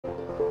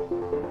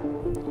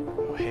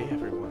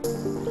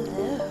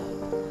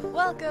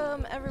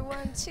Welcome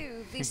everyone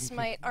to the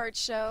SMITE art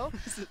show.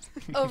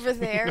 Over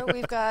there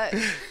we've got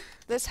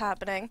this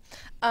happening.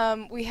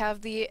 We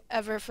have the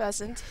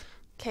effervescent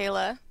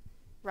Kayla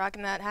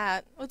rocking that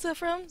hat. What's that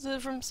from? Is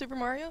it from Super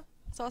Mario?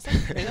 It's awesome.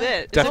 Is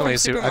it? Definitely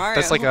It's Super Mario.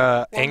 that's like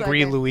a angry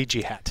Dagger.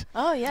 Luigi hat.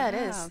 Oh yeah, it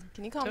Yeah, is.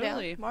 Can you calm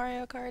totally. down?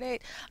 Mario Kart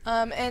 8.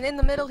 And in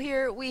the middle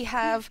here we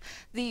have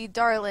the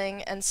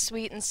darling and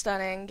sweet and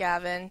stunning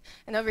Gavin.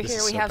 And over This here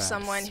is we so have bad.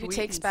 someone who Sweet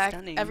takes and back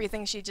stunning.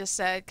 everything she just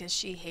said because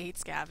she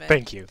hates Gavin.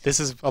 Thank you. This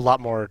is a lot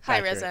more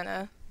Hi-Rez accurate.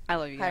 Anna. I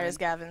love you. Hi-Rez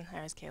Gavin. Gavin.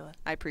 Hi-Rez Kayla.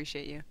 I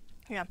appreciate you.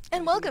 Yeah.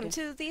 And welcome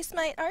to the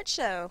SMITE art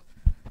show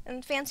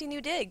and fancy new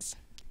digs.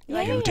 You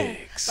like New it?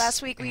 digs.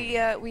 Last week we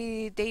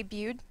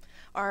debuted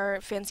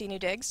our fancy new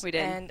digs. We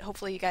did. And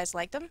hopefully you guys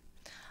liked them.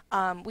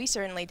 We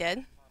certainly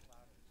did.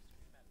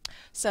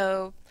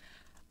 So,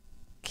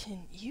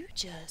 can you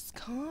just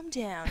calm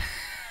down?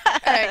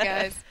 Alright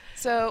guys,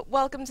 so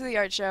welcome to the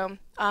art show.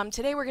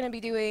 Today we're going to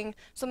be doing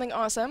something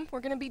awesome. We're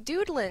going to be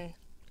doodling.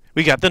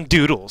 We got them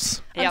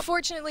doodles. Yep.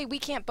 Unfortunately, we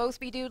can't both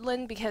be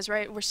doodling because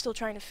we're still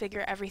trying to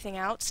figure everything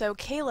out. So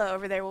Kayla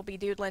over there will be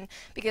doodling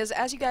because,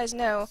 as you guys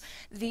know,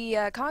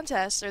 the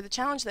contest or the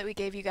challenge that we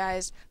gave you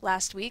guys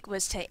last week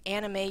was to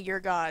animate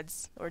your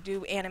gods or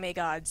do anime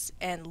gods.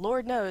 And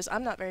Lord knows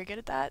I'm not very good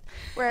at that.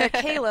 Where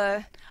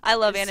Kayla, I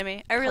love is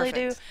anime. I really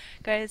do. perfect.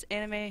 Guys,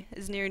 anime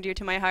is near and dear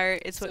to my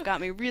heart. It's what got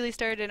me really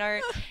started in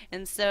art.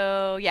 And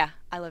so, yeah,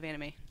 I love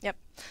anime. Yep.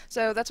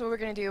 So that's what we're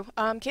gonna do.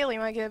 Kayla, you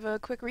want to give a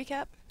quick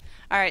recap?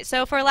 All right,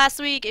 so for last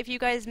week, if you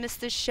guys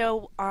missed this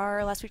show,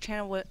 our last week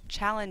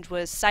challenge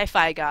was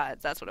sci-fi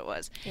gods. That's what it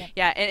was.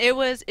 Yeah. And it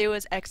was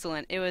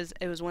excellent. It was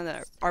one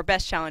of our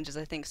best challenges,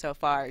 I think, so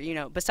far. You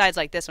know, besides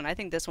like this one, I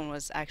think this one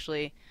was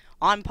actually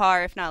on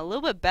par, if not a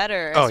little bit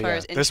better, as far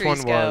as entries this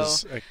one go.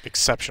 was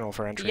exceptional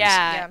for entries.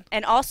 Yeah,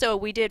 and also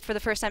we did, for the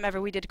first time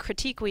ever, we did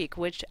Critique Week,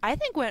 which I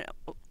think went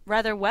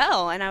rather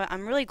well, and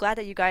I'm really glad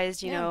that you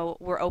guys, you know,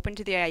 were open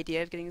to the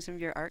idea of getting some of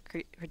your art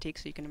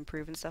critiques so you can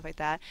improve and stuff like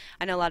that.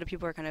 I know a lot of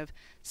people are kind of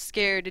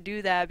scared to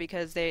do that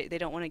because they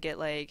don't want to get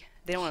like,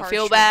 they don't want to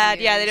feel bad.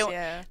 Yeah, they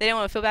don't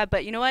want to feel bad,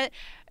 but you know what?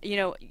 You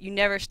know, you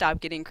never stop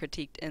getting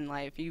critiqued in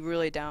life. You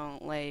really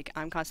don't. Like,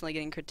 I'm constantly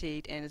getting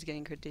critiqued, and it's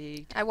getting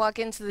critiqued. I walk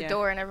into the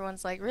door and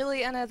everyone's like,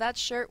 "Really, Anna? That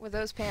shirt with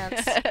those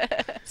pants?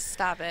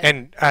 Stop it!"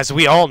 And as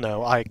we all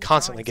know, I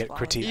constantly get You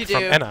critique do.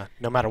 from Anna,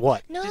 no matter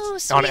what. No, on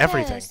sweetness,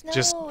 everything. no,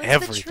 Just it's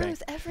everything. The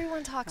truth.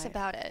 Everyone talks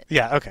about it.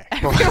 Yeah, okay.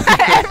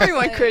 Everyone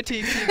Like-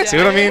 critiques you. See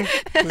what I mean?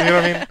 See what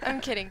I mean?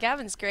 I'm kidding.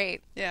 Gavin's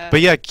great. Yeah. But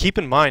yeah, keep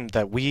in mind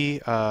that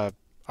we are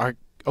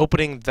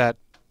opening that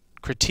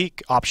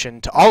critique option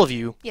to all of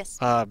you, Yes.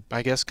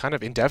 I guess kind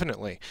of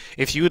indefinitely.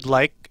 If you would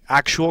like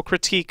actual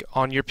critique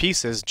on your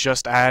pieces,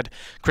 just add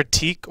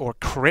critique or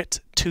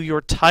crit to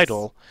your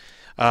title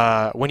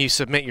when you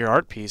submit your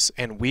art piece,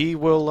 and we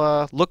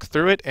will look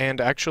through it, and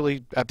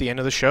actually at the end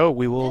of the show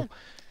we will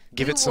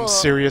give it some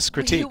serious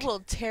critique. We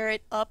will tear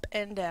it up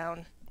and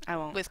down I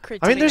won't. with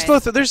critique. I mean, there's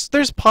both.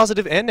 There's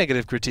positive and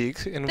negative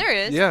critiques. And There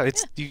is. Yeah,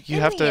 it's you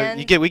In have the to end-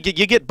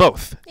 you get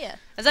both. Yeah.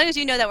 As long as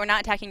you know that we're not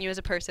attacking you as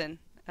a person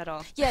at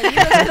all. Yeah. You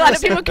guys A lot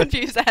of people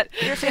confuse that.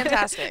 You're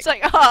fantastic. It's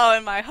like, oh,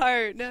 in my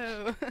heart,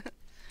 no.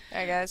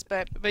 Alright, guys,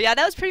 but But yeah,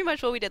 that was pretty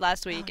much what we did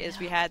last week. Is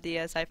we had the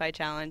sci-fi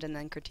challenge and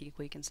then critique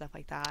week and stuff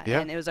like that. Yeah.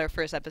 And it was our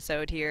first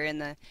episode here in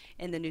the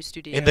new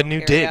studio. In the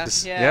new area.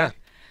 digs. Yeah.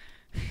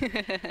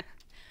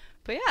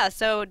 But yeah,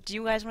 so do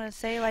you guys want to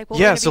say like what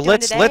Yeah. we're gonna So be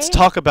doing let's today?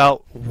 talk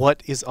about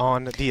what is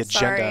on the agenda.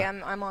 sorry,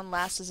 I'm on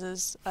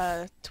Lass's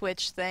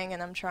Twitch thing,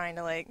 and I'm trying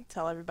to like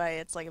tell everybody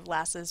it's like if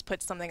Lasses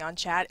puts something on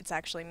chat, it's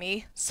actually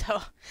me.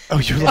 So Oh,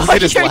 you're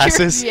logged as You're-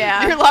 Lasses?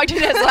 yeah. You're logged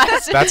in as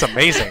Lasses. That's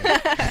amazing.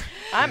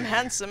 I'm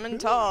handsome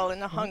and tall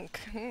and a hunk.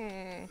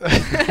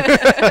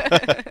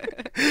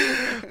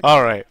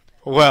 All right.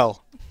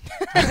 Well.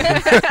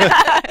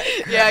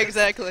 Yeah,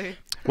 exactly.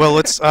 Well,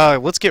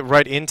 let's get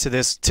right into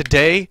this.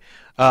 Today,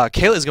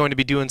 Kayla is going to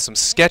be doing some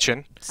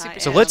sketching. I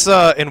So am. let's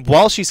and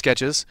while she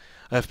sketches,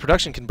 if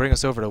production can bring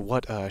us over to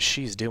what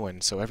she's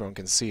doing so everyone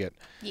can see it,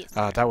 Yes.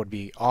 that would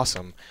be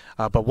awesome.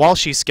 But while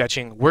she's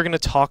sketching, we're going to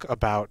talk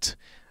about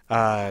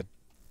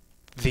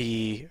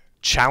the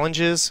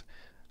challenges.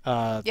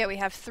 Yeah, we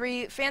have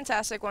 3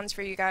 fantastic ones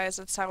for you guys.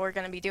 That's how we're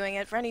going to be doing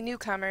it. For any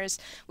newcomers,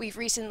 we've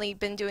recently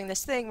been doing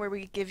this thing where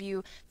we give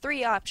you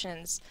 3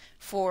 options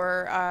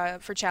for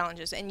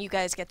challenges, and you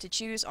guys get to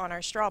choose on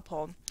our straw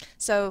poll.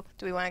 So,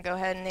 do we want to go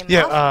ahead and name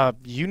them off?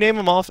 Yeah, you name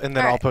them off, and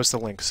then I'll Alright. post the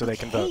link so they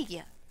can vote.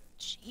 Yeah.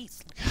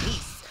 Jeez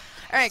Louise.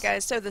 Alright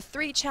guys, so the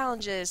 3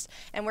 challenges,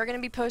 and we're going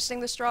to be posting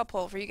the straw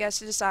poll for you guys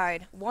to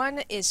decide.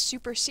 One is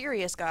super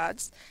serious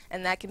gods,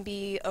 and that can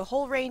be a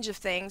whole range of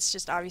things,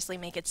 just obviously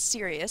make it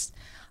serious.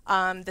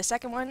 The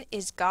second one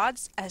is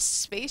gods as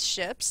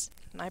spaceships,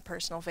 my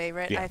personal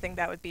favorite. Yeah. I think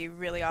that would be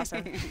really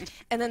awesome.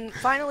 And then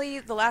finally,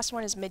 the last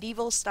one is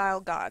medieval style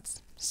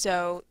gods.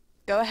 So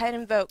go ahead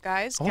and vote,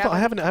 guys. Hold on, I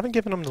haven't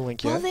given them the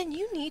link Well, yet. then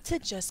you need to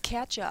just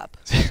catch up.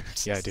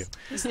 Yeah, I do.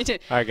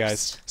 All right,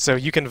 guys. So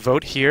you can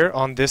vote here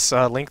on this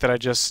link that I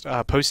just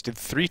posted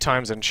 3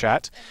 times in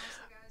chat. And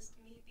also, guys,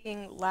 meet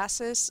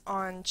Lassus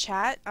on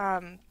chat.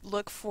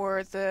 Look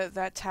for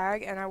that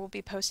tag, and I will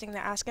be posting the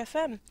Ask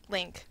FM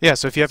link. Yeah,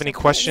 so if you have So any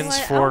please. questions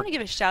I for... want to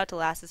give a shout out to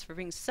Lassus for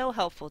being so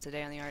helpful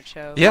today on the art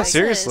show. Yeah, Like,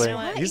 seriously. you know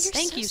what? He's-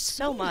 Thank so you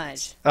so sweet.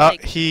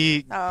 much.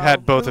 he Oh,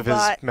 had both of his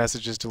Moobot.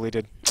 messages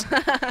deleted.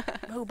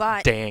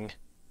 Mobot, Dang.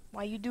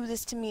 why you do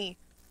this to me?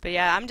 But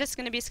yeah, I'm just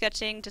gonna be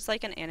sketching just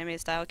like an anime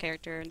style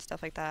character and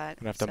stuff like that.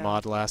 I'm gonna have to So,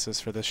 mod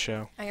Lassus for this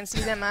show. I can see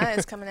them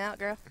eyes coming out,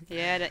 girl.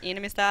 Yeah, the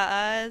anime style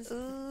eyes.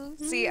 Ooh.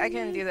 See, I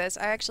couldn't do this.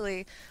 I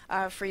actually,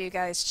 for you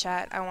guys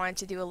chat, I wanted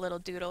to do a little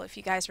doodle. If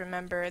you guys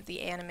remember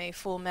the anime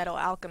Full Metal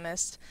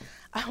Alchemist,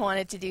 I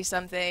wanted to do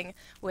something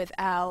with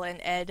Al and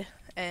Ed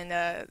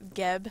and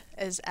Geb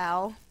as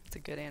Al, It's a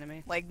good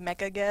anime. like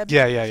Mecha Geb.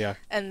 Yeah.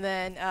 And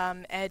then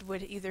Ed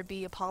would either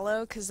be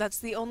Apollo, because that's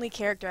the only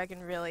character I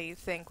can really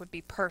think would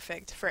be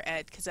perfect for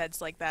Ed, because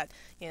Ed's like that,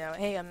 you know,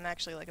 hey, I'm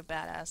actually like a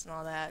badass and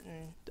all that,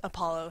 and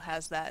Apollo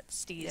has that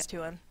steez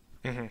to him.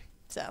 hmm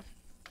So,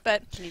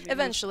 but Can you move?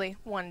 eventually,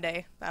 one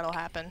day, that'll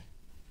happen.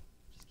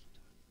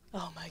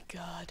 Oh my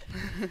god.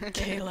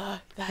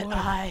 Kayla, that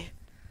eye.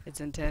 It's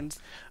intense.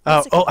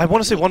 It's Oh, a I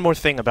want to say complete- one more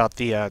thing about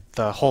the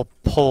whole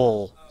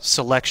poll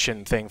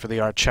selection thing for the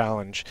art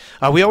challenge.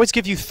 We always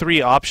give you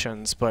 3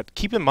 options, but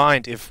keep in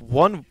mind if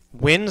one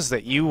wins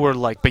that you were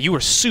like, but you were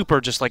super,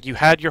 just like you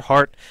had your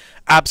heart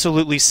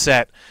absolutely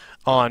set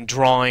on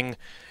drawing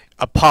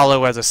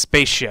Apollo as a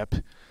spaceship.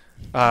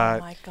 Oh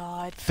my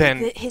god.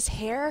 then- His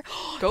hair.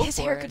 Go his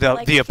for hair it. could The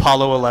like the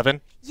Apollo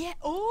 11. Yeah.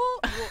 Oh.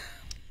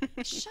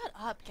 Well, shut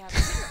up,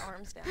 Gavin. Put your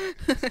arms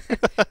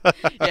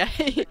down.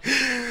 Yeah.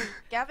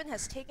 Gavin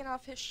has taken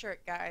off his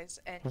shirt,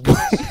 guys, and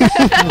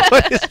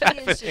What is he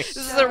happening? is just This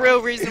is so the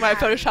real reason why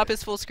happy. Photoshop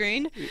is full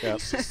screen. Yep.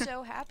 He's just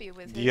so happy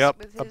with his. Yep,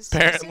 With his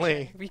apparently.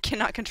 decision. We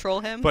cannot control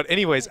him. But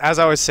anyways, as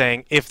I was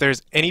saying, if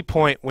there's any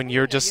point when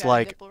you're Yeah, just you got a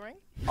like nipple ring?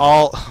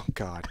 all oh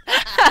god.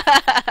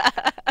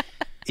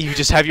 You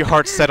just have your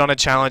heart set on a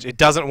challenge. It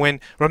doesn't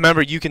win.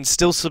 Remember, you can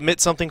still submit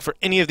something for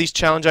any of these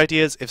challenge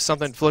ideas. If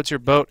something floats your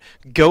boat,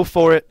 go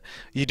for it.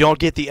 You don't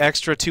get the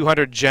extra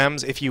 200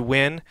 gems if you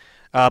win,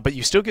 but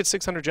you still get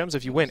 600 gems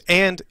if you win.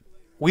 And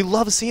we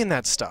love seeing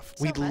that stuff.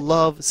 So We much.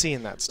 love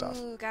seeing that stuff.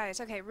 Ooh,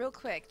 guys. Okay, real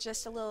quick,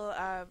 just a little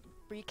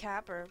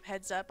recap or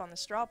heads up on the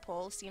straw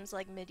poll. Seems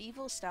like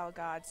medieval style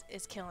gods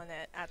is killing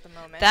it at the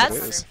moment. That's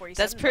 147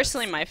 that's votes.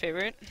 personally my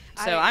favorite.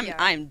 So Yeah.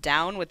 I'm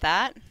down with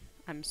that.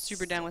 I'm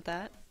super down with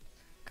that.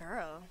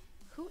 Girl,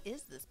 who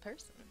is this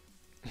person?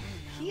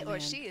 He or man.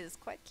 she is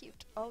quite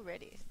cute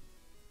already.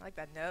 I like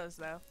that nose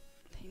though.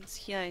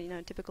 Yeah, you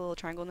know, typical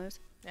triangle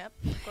nose. Yep,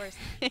 of course.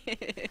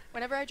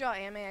 Whenever I draw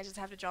anime, I just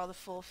have to draw the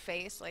full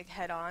face, like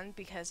head on,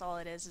 because all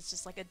it is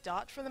just like a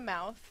dot for the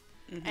mouth,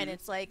 Mhm. and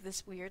it's like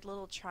this weird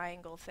little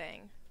triangle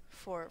thing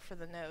for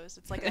the nose.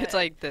 It's like It's a,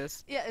 like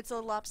this. yeah, it's a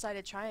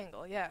lopsided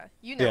triangle. Yeah,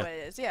 you know Yeah. what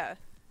it is. Yeah,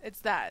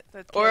 it's that.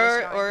 That's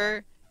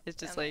Or it's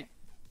just down like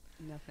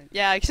nothing.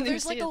 Yeah, I can even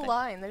there's see like it a there.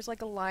 line. There's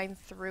like a line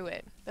through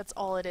it. That's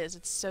all it is.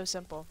 It's so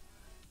simple.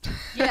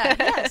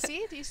 Yeah.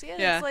 See? Do you see it?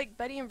 Yeah. It's like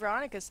Betty and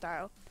Veronica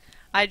style.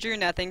 I drew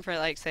nothing for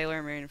like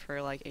Sailor Moon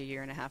for like a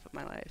year and a half of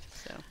my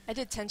life. So I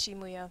did Tenchi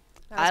Muyo.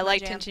 That was I my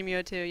like jam. Tenchi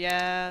Muyo too.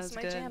 Yeah, That's that's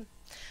my good. jam.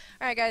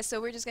 All right, guys. So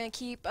we're just gonna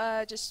keep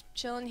just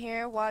chilling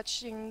here,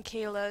 watching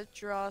Kayla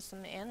draw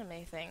some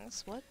anime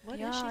things. What is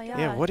Yeah, she doing? yeah.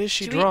 Yeah, what is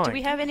she do drawing? do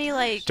we have any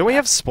like? Don't we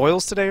have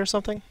spoils today or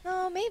something?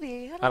 No,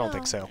 maybe. I don't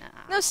think so.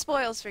 No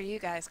spoils for you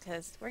guys,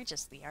 cause we're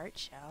just the art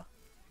show.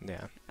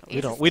 Yeah. We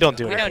We just don't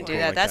do do We anything don't do cool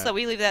that. like That's that.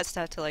 we leave that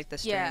stuff to like the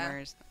Yeah.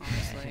 streamers.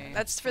 Honestly,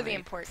 That's for the Like,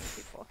 important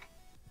people.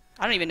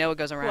 I don't even know what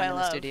goes I around in the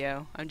love.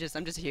 studio. I'm just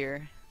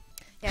here.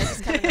 Yeah,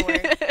 just coming to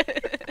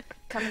work.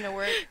 Coming to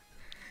work.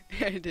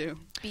 I do.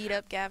 Beat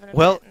up Gavin. a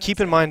Well, bit, and keep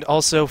that's in it. mind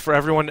also for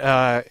everyone,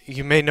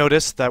 you may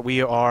notice that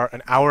we are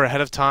an hour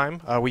ahead of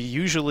time. We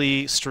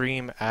usually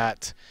stream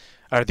at,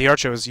 the art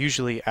show is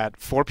usually at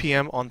 4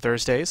 p.m. on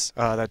Thursdays.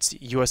 That's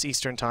U.S.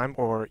 Eastern Time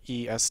or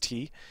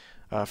EST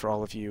for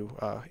all of you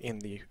in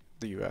the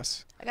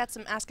U.S. I got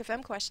some Ask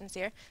FM questions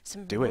here.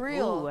 Some Do it.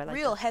 real, Ooh, I like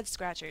real that. head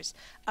scratchers.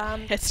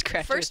 Head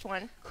scratchers. First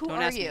one. Who Don't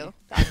are ask you?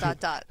 me.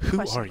 Dot. Who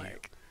question are you?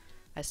 mark.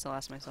 I still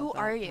ask myself. Who that.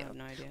 are I you? have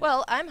no idea.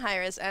 Well, I'm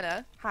Hi-Rez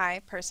Enna. Hi,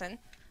 person.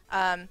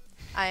 I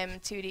am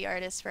 2D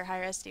artist for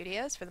Hi-Rez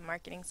Studios for the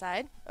marketing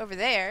side. Over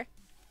there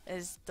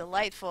is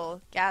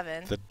delightful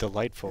Gavin. The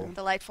delightful.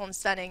 Delightful and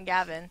stunning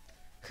Gavin,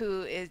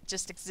 who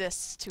just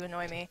exists to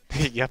annoy me.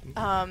 Yep.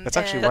 That's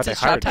actually and- why that's they his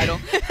job hired me.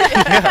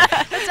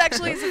 title. That's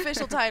actually his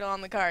official title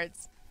on the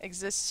cards.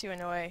 Exists to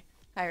annoy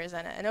Hi-Rez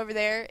Enna. And over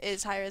there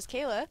is Hi-Rez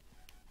Kayla,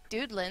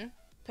 doodlin,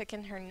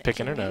 picking her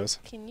nose.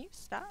 Can you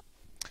stop?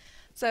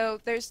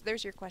 So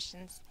there's your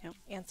questions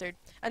answered.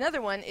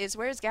 Another one is,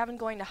 where is Gavin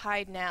going to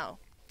hide now?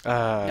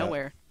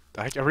 Nowhere.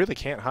 I really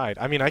can't hide.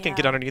 I mean, I can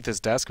get Yeah. underneath this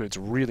desk, but it's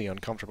really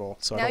uncomfortable.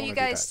 So Now I don't you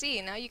wanna do guys that.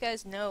 see. Now you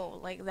guys know.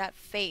 Like that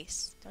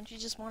face. Don't you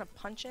just want to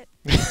punch it?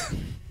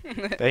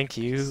 Thank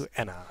you,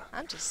 Anna.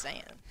 I'm just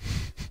saying.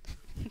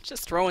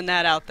 Just throwing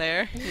that out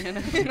there.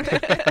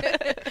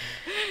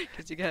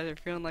 Because you guys are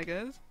feeling like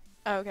us.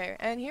 Okay,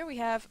 and here we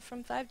have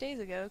from 5 days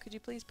ago. Could you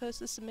please post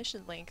the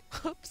submission link?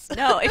 Oops.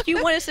 No, if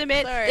you want to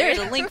submit, Sorry. there is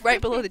a link right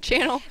below the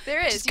channel.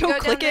 There is. Just You go go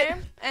click down it. there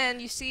and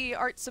you see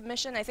art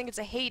submission. I think it's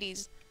a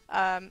Hades.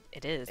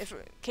 It is. If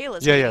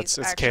Kayla's Yeah, Hades,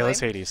 it's actually. Kayla's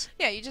Hades.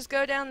 Yeah, you just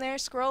go down there,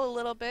 scroll a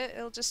little bit.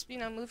 It'll just,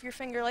 move your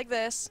finger like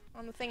this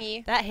on the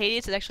thingy. That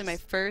Hades is actually my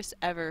first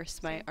ever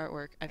SMITE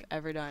artwork I've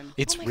ever done.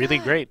 It's my really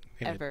God. great.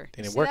 Ever.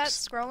 And it See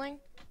works. that scrolling?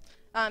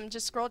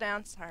 Just scroll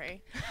down.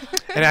 Sorry.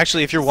 And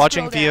actually, if you're Just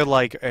watching scroll via down.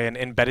 like an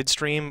embedded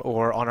stream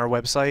or on our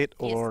website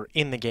Yes. or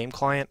in the game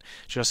client,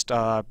 just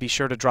be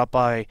sure to drop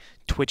by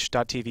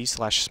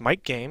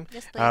twitch.tv/SmiteGame,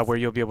 Yes, please. where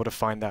you'll be able to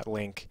find that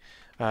link.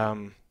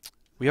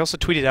 We also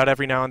tweet it out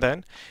every now and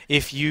then.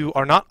 If you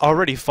are not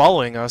already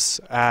following us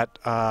at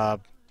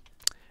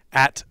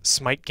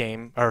Smite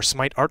Game or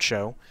Smite Art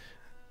Show,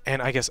 and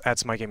I guess at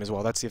Smite Game as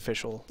well. That's the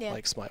official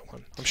like Smite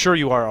one. I'm sure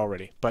you are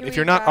already. But Here if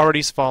you're we've not got-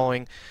 already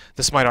following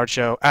the Smite Art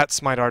Show at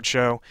Smite Art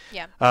Show,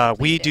 Yeah.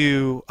 we please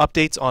do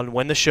updates on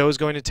when the show is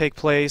going to take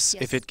place,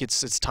 if Yes. it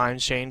gets its time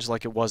changed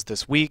like it was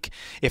this week,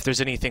 if there's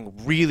anything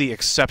really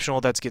exceptional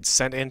that gets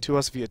sent in to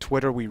us via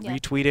Twitter, we Yeah.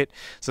 retweet it.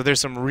 So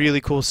there's some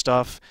really cool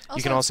stuff.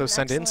 You can Also, also it's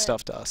an send in excellent-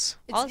 stuff to us.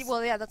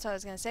 Well, yeah, that's what I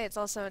was going to say. It's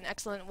also an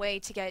excellent way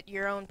to get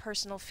your own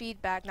personal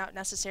feedback, not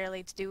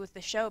necessarily to do with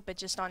the show, but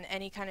just on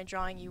any kind of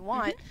drawing you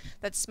want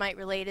that's Smite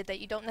related that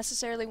you don't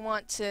necessarily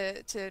want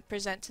to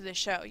present to the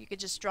show. You could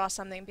just draw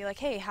something and be like,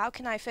 hey, how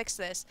can I fix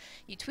this?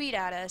 You tweet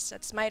at us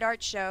at Smite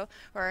Art Show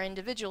or our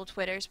individual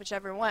Twitters,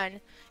 whichever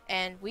one,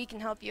 and we can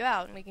help you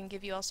out and we can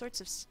give you all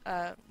sorts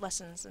of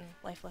lessons and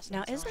life lessons.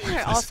 Now, and isn't all there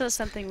that. also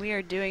something we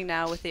are doing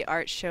now with the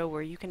art show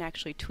where you can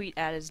actually tweet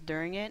at us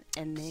during it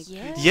and make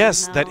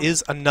Yes, that know.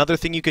 is another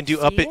thing you can do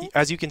See up it?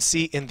 as you can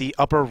see in the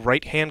upper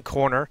right-hand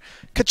corner.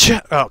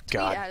 Ka-cha! Oh Tweet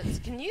god. at us.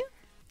 Can you?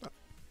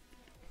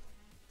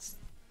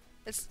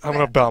 It's, I'm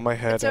going to bow my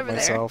head It's at over there.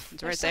 myself.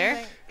 It's right there's there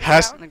something-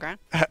 Has- on the ground.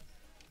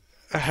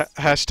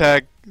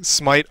 Hashtag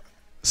Smite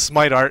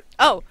Art.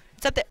 Oh,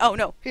 it's up there. Oh,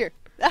 no, here.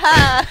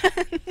 Ah.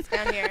 It's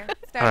down here.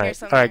 It's down All here right,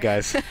 somewhere. all right,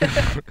 guys.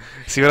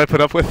 See what I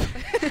put up with?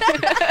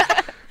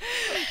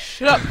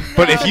 Shut up.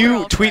 But No, if we're you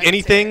all tweet friends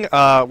anything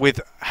here. with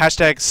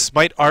hashtag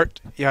Smite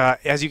Art,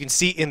 as you can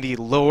see in the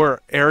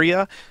lower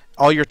area,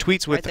 all your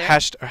tweets with Right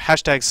there?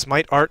 hashtag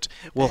Smite Art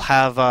will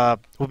have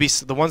will be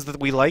the ones that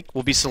we like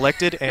will be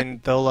selected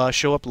and they'll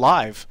show up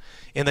live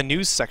in the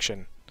news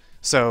section.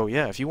 So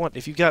yeah, if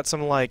you got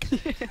some like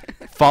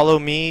follow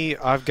me,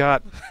 I've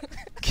got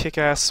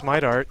kick-ass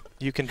Smite Art,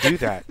 you can do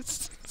that.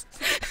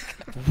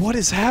 What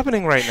is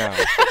happening right now?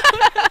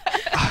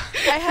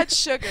 I had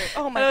sugar.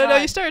 Oh my Oh god. no,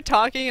 you started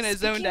talking and I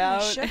zoned Speaking of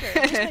out. Sugar.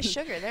 Where's my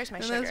sugar? There's my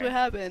And sugar. that's what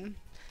happened.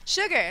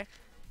 Sugar.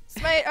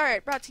 Smite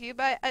Art brought to you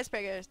by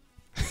Icebreakers.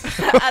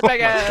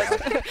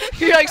 Icebreakers.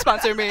 You like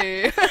sponsor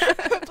me.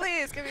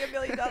 Please give me $1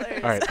 million. All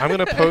right, I'm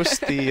gonna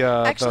post the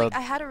Actually, the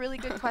I had a really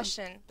good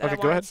question that Okay,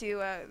 I go wanted to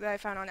that I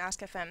found on Ask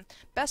FM.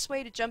 Best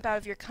way to jump out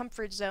of your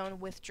comfort zone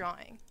with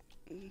drawing.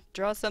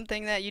 Draw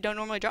something that you don't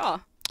normally draw.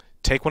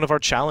 take one of our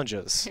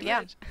challenges.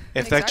 Yeah. If that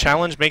Exactly.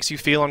 challenge makes you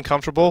feel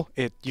uncomfortable,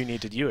 you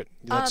need to do it.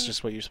 That's Um,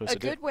 just what you're supposed A to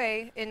do. good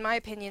way, in my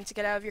opinion, to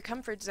get out of your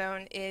comfort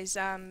zone is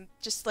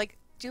just like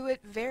do it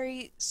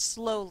very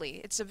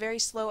slowly. It's a very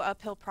slow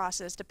uphill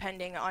process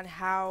depending on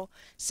how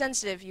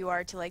sensitive you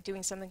are to like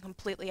doing something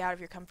completely out of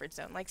your comfort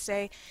zone. Like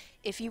say,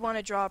 if you want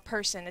to draw a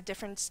person, a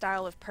different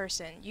style of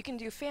person, you can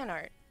do fan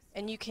art.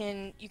 And you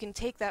can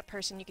take that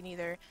person, you can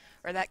either,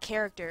 or that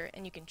character,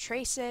 and you can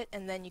trace it,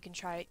 and then you can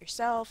try it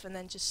yourself, and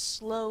then just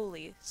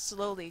slowly,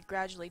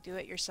 gradually do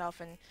it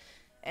yourself,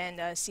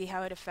 and see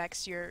how it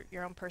affects your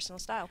own personal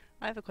style.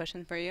 I have a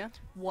question for you.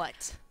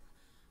 What?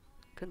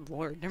 Good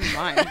lord, never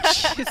mind.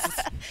 Jesus.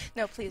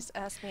 No, please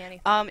ask me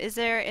anything. Is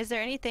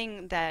there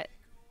anything that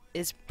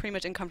is pretty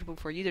much uncomfortable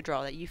for you to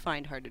draw that you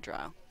find hard to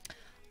draw?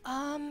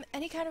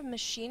 Any kind of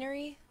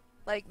machinery,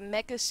 like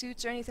mecha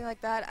suits or anything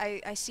like that.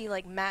 I see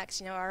like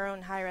Max, our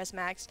own Hi-Rez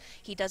Max.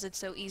 He does it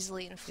so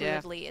easily and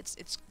Yeah. fluidly.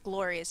 It's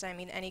glorious. I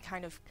mean, any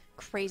kind of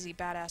crazy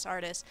badass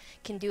artist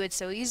can do it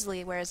so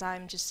easily. Whereas I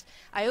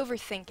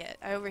overthink it.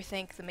 I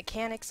overthink the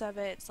mechanics of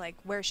it. It's like,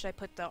 where should I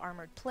put the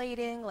armored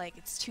plating? Like,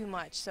 it's too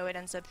much. So it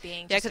ends up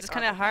being Yeah, just because a it's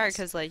kind of garbage hard mess.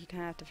 because like you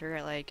kind of have to figure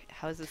out like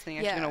how is this thing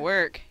actually Yeah. gonna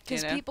work?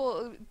 Because you know?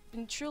 people,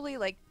 truly,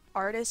 like,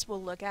 artists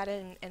will look at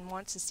it and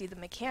want to see the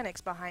mechanics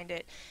behind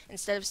it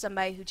instead of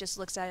somebody who just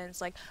looks at it and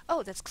it's like,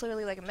 oh, that's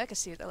clearly like a mecha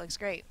suit. That looks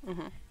great.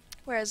 Mm-hmm.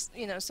 Whereas,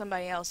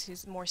 somebody else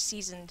who's more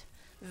seasoned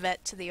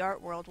vet to the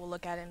art world will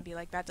look at it and be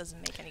like, that doesn't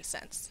make any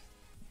sense.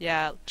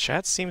 Yeah.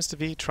 Chat seems to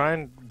be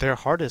trying their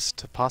hardest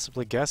to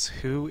possibly guess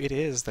who it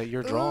is that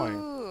you're drawing.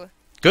 Ooh.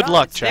 Good Oh,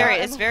 luck, it's chat.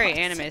 I'm It's very lost.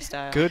 anime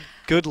style.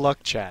 Good luck,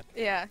 chat.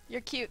 Yeah, you're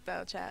cute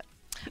though, chat.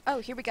 Oh,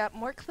 here we got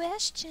more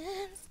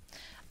questions.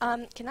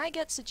 Can I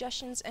get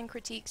suggestions and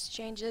critiques,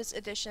 changes,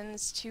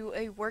 additions to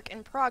a work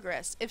in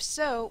progress? If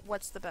so,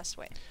 what's the best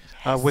way?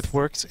 With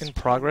works in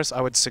progress, I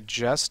would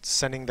suggest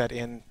sending that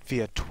in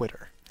via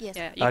Twitter. Yes.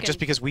 Yeah, you Just can-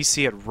 because we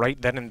see it right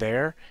then and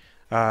there,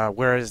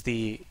 whereas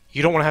you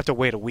don't want to have to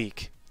wait a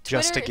week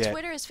just to get.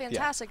 Twitter is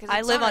fantastic because I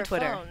it's live on on our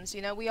Twitter. phones.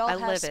 You know, we all I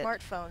have live it.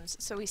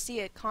 smartphones, so we see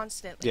it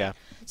constantly. Yeah.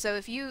 So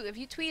if you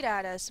tweet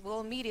at us,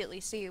 we'll immediately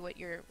see what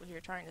you're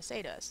trying to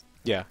say to us.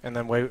 Yeah, and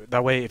then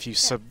that way, if you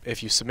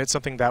submit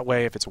something that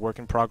way, if it's a work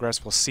in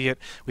progress, we'll see it.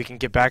 We can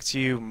get back to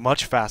you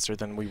much faster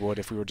than we would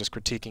if we were just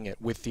critiquing it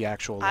with the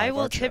actual live I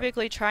will art show.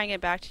 typically try and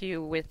get back to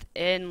you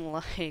within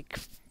like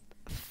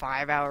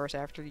 5 hours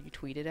after you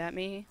tweeted at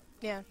me.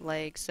 Yeah.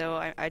 Like, so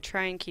I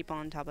try and keep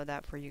on top of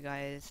that for you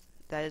guys.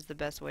 That is the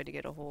best way to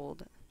get a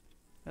hold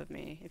of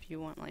me if you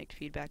want like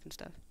feedback and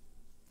stuff.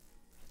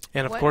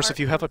 And of What course, art if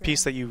you have a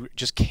piece program? that you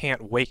just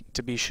can't wait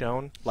to be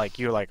shown, like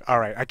you're like, all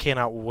right, I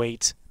cannot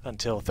wait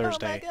until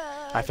Thursday.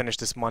 God. I finished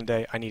this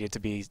Monday. I need it to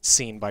be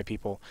seen by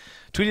people.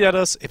 Tweet it at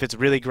us. If it's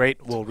really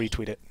great, we'll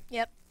retweet it.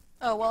 Yep.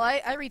 Oh well,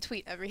 I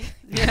retweet everything.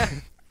 Yeah.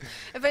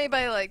 If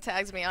anybody like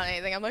tags me on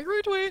anything, I'm like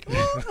retweet.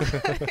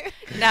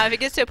 Now, if it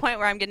gets to a point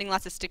where I'm getting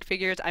lots of stick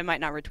figures, I might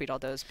not retweet all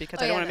those because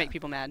Oh, I don't yeah, want to no. make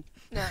people mad.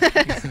 No.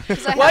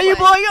 'Cause I Why are have, you like-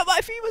 blowing up my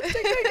feed with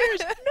stick figures?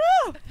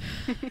 No!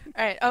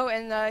 All right. Oh,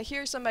 and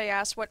here somebody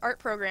asked, what art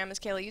program is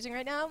Kayla using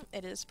right now?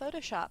 It is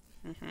Photoshop.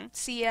 Mm-hmm.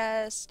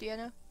 CS. Do you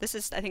know? This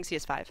is, I think,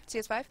 CS5.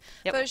 CS5.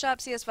 Yep. Photoshop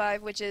CS5,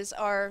 which is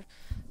our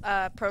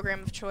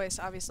program of choice.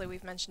 Obviously,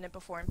 we've mentioned it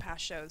before in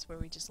past shows where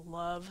we just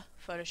love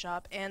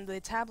Photoshop. And the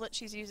tablet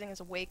she's using is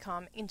a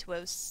Wacom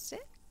Intuos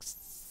 6.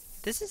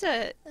 This is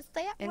a Is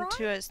that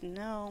Intuos.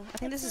 No, I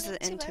think this is an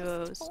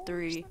Intuos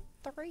 3.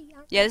 3.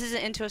 Yeah, this is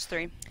an Intuos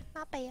 3.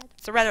 Not bad.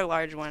 It's a rather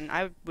large one.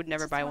 I would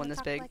never buy one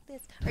this big. Like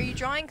this. Are you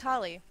drawing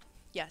Kali?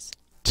 Yes.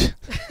 Keep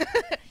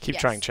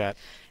Yes. trying, chat.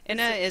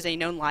 Inna is a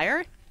known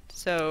liar,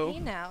 so... Hey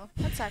now,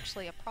 that's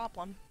actually a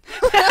problem.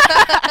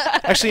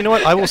 Actually, you know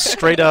what? I will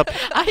straight up.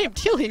 I am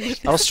dealing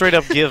with I'll straight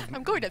up give.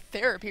 I'm going to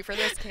therapy for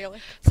this, Kayla.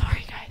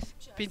 Sorry, guys.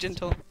 Be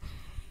gentle.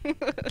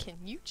 Can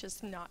you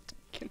just not?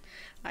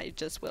 I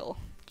just will.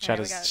 Chat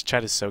Alright, we got-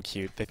 Chat is so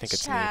cute. They think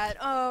it's me. Chat.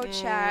 Oh,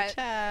 chat.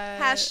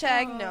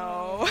 Hashtag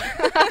no.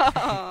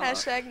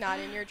 Hashtag not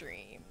in your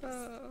dreams.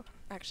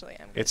 Actually,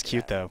 I'm. It's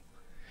cute though.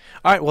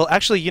 All right. Well,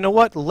 actually, you know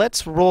what?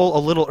 Let's roll a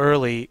little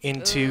early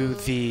into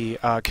the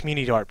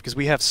community art because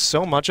we have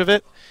so much of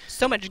it.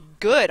 So much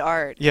good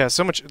art. Yeah,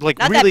 so much like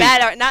Not really. that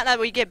bad art. Not that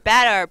we get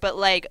bad art, but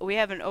like we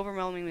have an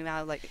overwhelming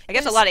amount of like I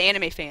guess a There's- lot of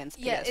anime fans.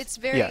 I Yeah, guess. it's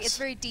very Yes. it's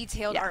very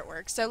detailed Yeah.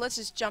 artwork. So let's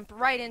just jump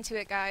right into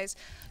it, guys.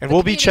 And The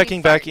we'll be community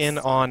checking back farts. in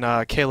on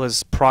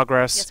Kayla's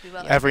progress Yes, we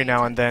will. every Yes,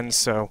 now we and then.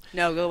 So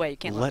No, go away. You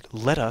can't look.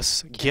 let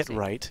us get see.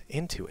 right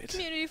into it.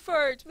 Community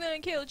farts, Man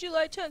and Kayla,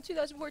 July 10th,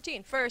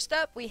 2014. First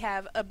up, we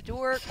have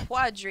Abdur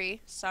Quadri.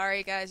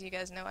 Sorry, guys, you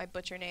guys know I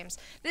butcher names.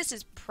 This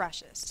is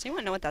precious. Does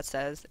anyone know what that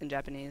says in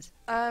Japanese?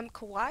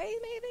 Kawaii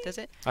maybe? Does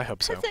it? I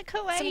hope so. Is it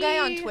kawaii? Some guy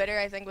on Twitter,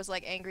 I think, was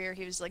like angry or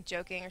he was like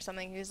joking or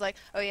something. He was like,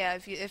 "Oh yeah,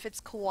 if it's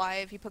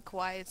kawaii, if you put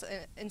kawaii, it's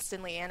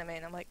instantly anime."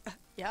 And I'm like,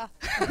 "Yeah,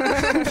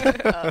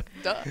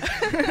 duh."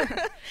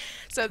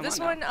 So Come this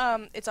on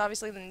one, it's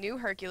obviously the new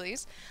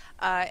Hercules,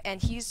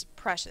 and he's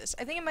precious.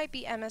 I think it might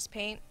be MS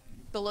Paint.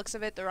 The looks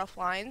of it, the rough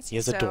lines. He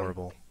is so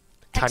adorable.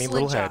 Tiny excellent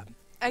little job. head.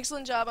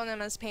 Excellent job on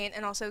MS Paint,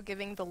 and also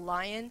giving the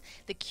lion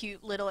the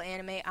cute little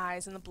anime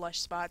eyes and the blush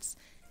spots.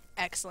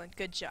 Excellent,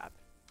 good job.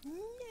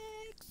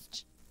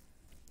 Next.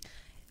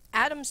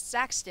 Adam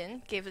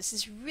Saxton gave us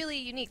this really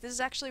unique. This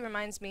actually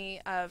reminds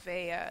me of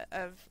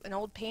an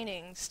old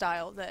painting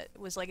style that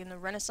was like in the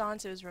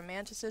Renaissance. It was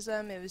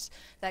Romanticism. It was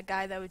that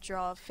guy that would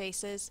draw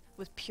faces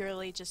with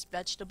purely just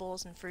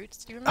vegetables and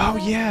fruits. Do you remember?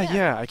 Oh that?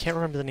 yeah. I can't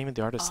remember the name of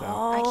the artist though. I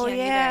Oh can't either.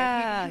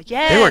 yeah, You-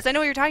 yes, were I know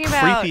what you're talking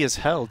about. Creepy as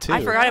hell too.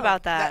 I forgot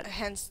about that.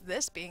 Hence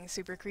this being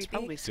super creepy.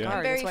 Probably Yeah.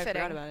 scarred. Very That's why I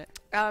fitting. forgot about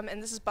it.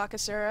 And this is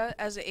Bakasura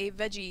as a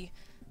veggie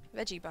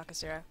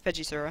Bakasura.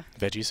 Veggie Sura.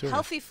 Veggie sort of.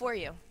 Healthy for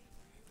you.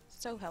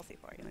 So healthy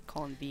for I'm you. gonna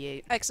call him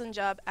V8. Excellent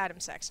job, Adam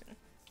Saxton.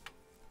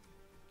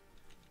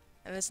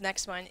 And this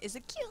next one is a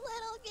cute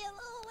little.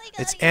 Oh my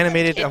God, It's he's so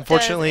animated. cute.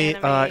 Unfortunately,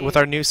 animate. with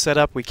our new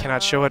setup, we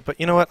cannot show it. But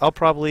you know what? I'll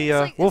probably It's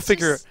like- we'll it's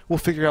figure just- we'll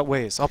figure out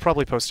ways. I'll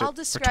probably post it. I'll or tweet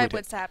describe it.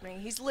 what's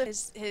happening. He's lit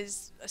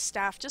his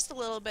staff just a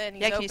little bit, and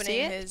he's Yeah, can you opening see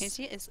it? his. Can you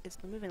see it? It's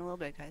moving a little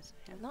bit, guys.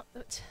 Yeah. Not, oh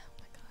my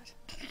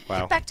God. Wow.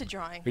 Get back to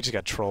drawing. We just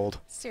got trolled.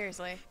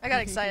 Seriously, I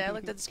got excited. I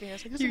looked at the screen. I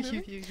was like, "Is it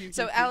moving?"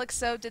 So Alex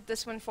So did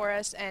this one for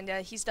us, and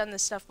he's done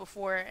this stuff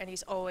before, and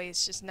he's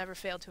always just never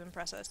failed to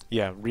impress us.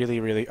 Yeah,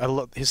 really. I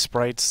love his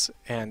sprites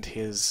and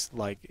his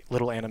like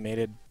little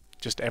animated,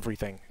 just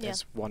everything Yeah.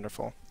 is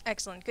wonderful.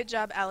 Excellent. Good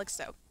job, Alex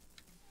So.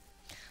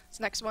 This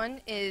next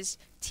one is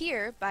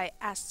Tear by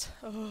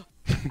Asger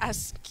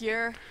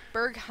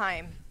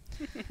Bergheim.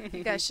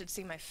 You guys should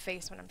see my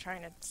face when I'm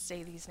trying to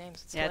say these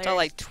names. It's Yeah, it's all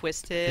hilarious. like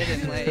twisted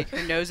and like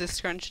her nose is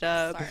scrunched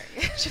up. Sorry.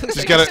 She looks She's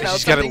like got she smelled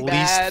she's got at something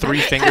least bad. 3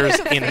 fingers I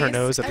have a in her face.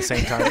 nose at the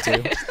same time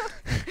too.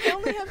 I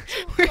only have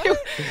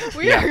two.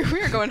 we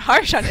are going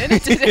harsh on Inna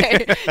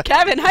today.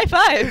 Kevin, high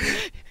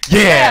five.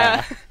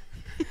 Yeah.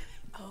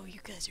 Oh, you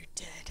guys are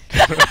dead.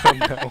 Oh,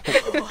 no.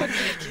 Oh, I'm gonna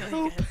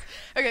kill you guys.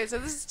 Okay, so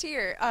this is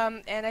Tear,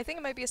 and I think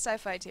it might be a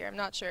sci-fi Tear. I'm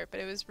not sure, but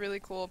it was really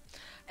cool.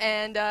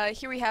 And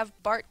here we have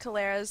Bart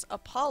Calera's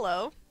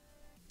Apollo.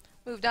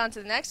 Moved on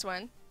to the next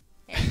one.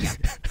 There you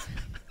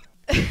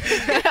go.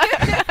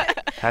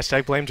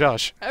 Hashtag blame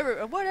Josh.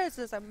 What is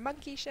this? A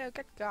monkey show?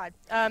 Good God.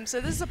 So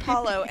this is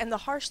Apollo, and the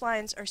harsh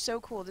lines are so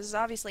cool. This is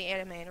obviously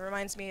anime, and it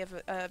reminds me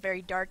of a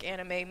very dark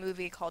anime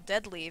movie called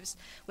Dead Leaves,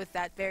 with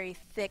that very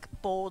thick,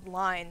 bold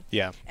line.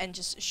 Yeah. And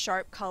just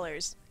sharp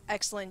colors.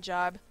 Excellent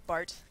job,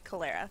 Bart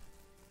Calera.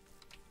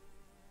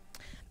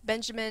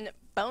 Benjamin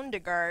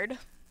Bondegaard.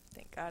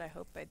 Thank God, I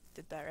hope I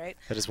did that right.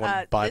 That is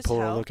one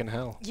bipolar looking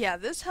hell. Yeah,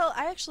 this hell,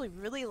 I actually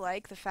really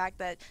like the fact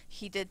that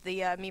he did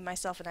the me,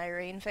 myself, and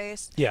Irene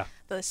face. Yeah.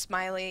 The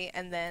smiley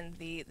and then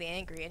the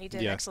angry. And he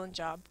did an excellent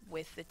job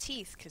with the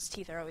teeth, because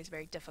teeth are always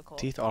very difficult.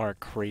 Teeth are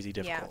crazy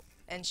difficult.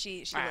 Yeah, and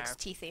she looks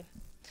teethy.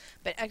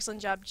 But excellent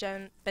job,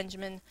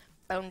 Benjamin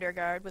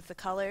Bondergaard, with the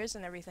colors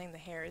and everything. The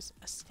hair is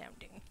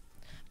astounding.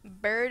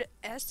 Bird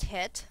S.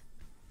 Hit.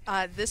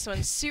 This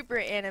one's super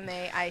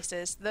anime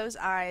ISIS. Those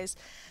eyes,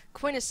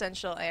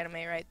 quintessential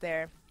anime right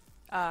there.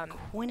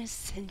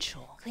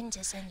 Quintessential.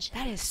 Quintessential.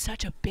 That is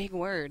such a big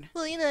word.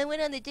 Well, you know, I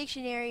went on the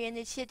dictionary and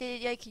it said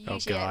that I could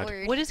use that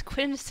word. What does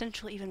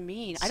quintessential even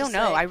mean? It's I don't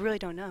just know. like I really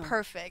don't know.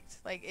 Perfect.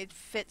 Like, it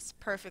fits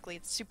perfectly.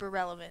 It's super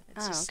relevant.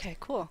 It's just okay,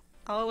 cool.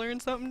 I'll learn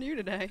something new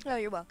today. Oh,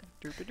 you're welcome.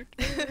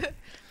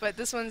 But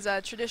this one's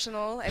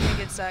traditional. I think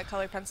it's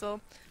color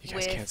pencil. You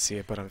guys can't see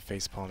it, but I'm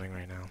face palming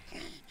right now.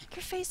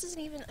 Your face isn't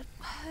even...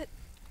 what?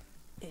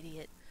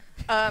 Idiot.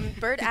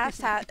 Bird Ass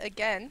Hat,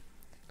 again,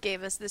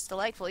 gave us this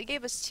delightful. He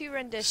gave us 2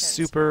 renditions.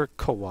 Super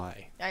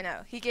kawaii. I know.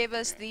 He gave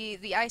us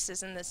the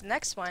ISIS, and this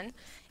next one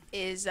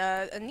is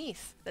a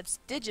Neath that's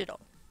digital,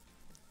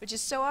 which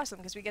is so awesome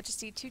because we get to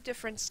see 2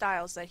 different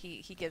styles that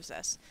he gives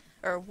us.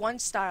 Or one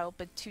style,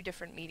 but 2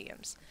 different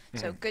mediums.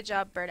 So good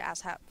job, Bird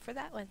Ass Hat, for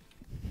that one.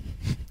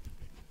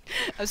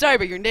 I'm sorry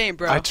about your name,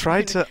 bro. I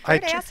tried to. I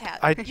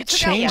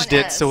changed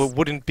it so it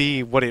wouldn't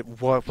be what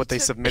they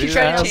submitted You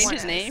tried as. to change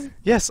his name?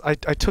 Yes, I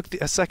took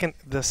the second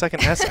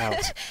S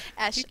out.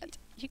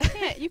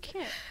 You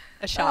can't.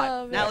 A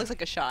shot. Now it looks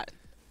like a shot.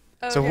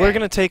 Okay. So we're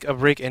gonna take a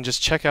break and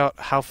just check out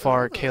how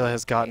far Kayla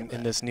has gotten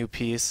in this new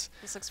piece.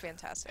 This looks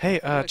fantastic.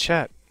 Hey,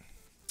 chat.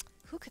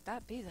 Who could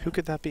that be, though? Who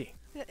could that be?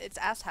 It's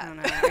Ass Hat. I don't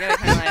know. I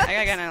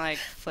gotta kind of like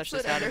flesh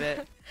this out a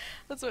bit.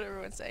 That's what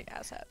everyone's saying,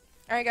 Ass Hat.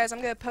 All right, guys,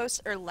 I'm going to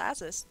post, or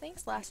Lazarus,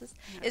 thanks, Lazarus,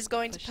 is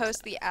going to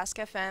post the Ask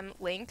FM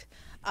link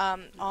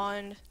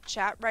on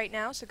chat right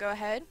now, so go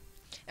ahead.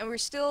 And we're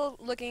still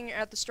looking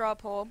at the straw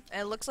poll,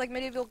 and it looks like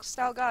Medieval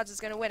Style Gods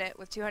is going to win it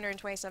with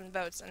 227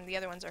 votes, and the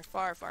other ones are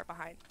far, far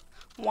behind.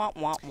 Womp,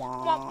 womp,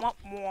 womp. Womp, womp,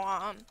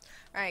 womp.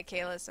 All right,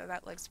 Kayla, so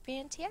that looks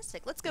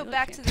fantastic. Let's go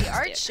back to the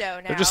art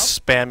show now. They're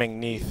just spamming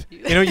Neath.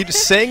 You know, you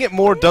just saying it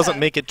more doesn't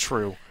make it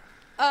true.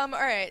 All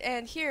right,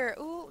 and here,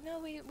 ooh, no,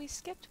 we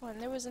skipped one.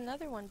 There was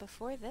another one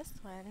before this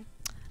one.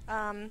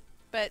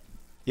 But...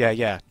 Yeah.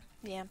 Yeah.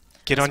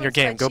 Get on your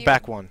game. Go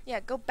back one. Yeah,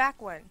 go back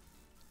one.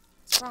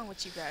 What's wrong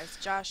with you guys?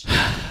 Josh,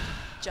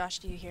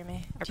 do you hear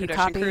me? Our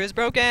production crew is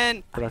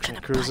broken. Production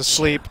crew is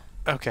asleep.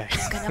 Okay.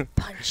 I'm gonna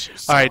punch you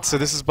so Alright, so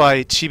this is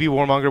by Chibi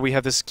Warmonger. We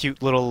have this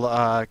cute little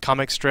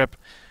comic strip,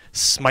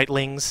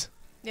 Smitelings.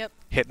 Yep.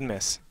 Hit and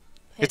miss.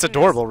 Hit It's and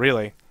adorable, miss.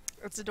 really.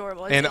 It's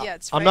adorable. And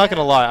it's I'm not Freya.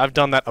 gonna lie, I've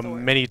done that Thor.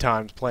 many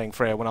times playing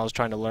Freya when I was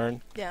trying to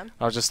learn. Yeah.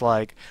 I was just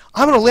like,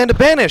 I'm gonna land a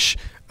banish!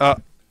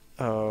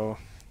 Oh.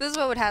 This is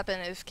what would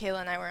happen if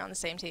Kayla and I were on the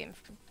same team.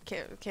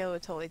 Kayla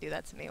would totally do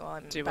that to me while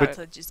I'm But, about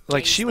to just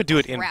like, she would do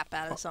it in crap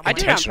out of someone. I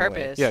do it on intentionally.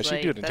 purpose. Yeah, she'd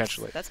like, do it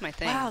intentionally. That's my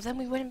thing. Wow, then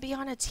we wouldn't be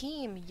on a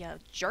team, you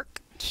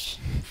jerk.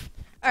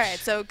 Alright,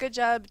 so good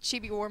job,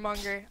 Chibi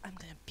Warmonger. I'm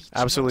gonna beat you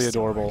Absolutely up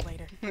so hard adorable.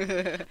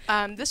 later.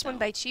 This one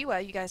by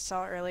Chiwa, you guys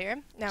saw earlier.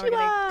 Now we're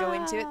gonna go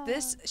into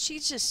it.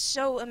 She's just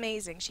so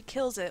amazing. She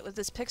kills it with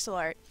this pixel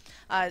art.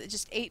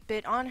 Just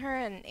 8-bit on her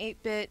and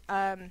 8-bit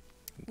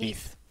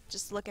Neath.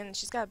 Just looking,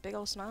 she's got a big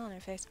old smile on her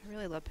face. I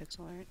really love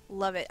pixel art.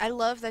 Love it. I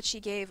love that she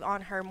gave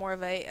on her more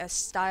of a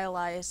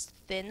stylized,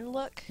 thin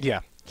look. Yeah.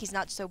 He's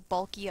not so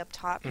bulky up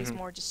top. He's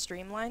more just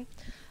streamlined.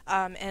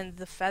 And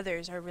the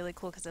feathers are really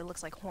cool because it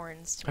looks like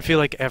horns. To I me. feel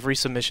like every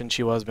submission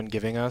Chiwa's been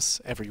giving us,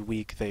 every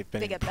week they've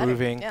been They get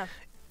improving. better. Yeah.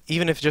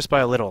 Even if just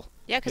by a little.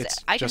 Yeah, because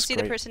It's I can just see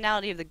great. the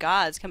personality of the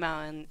gods come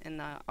out in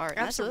the art.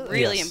 And Absolutely. that's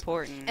really Yes.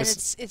 important. And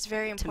it's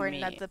very important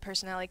me. that the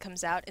personality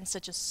comes out in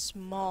such a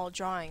small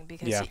drawing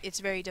because Yeah. it's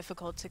very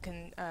difficult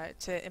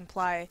to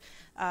imply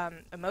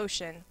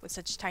emotion with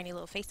such tiny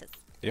little faces.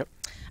 Yep.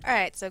 All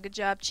right, so good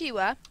job,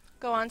 Chiwa.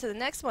 Go on to the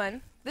next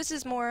one. This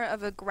is more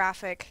of a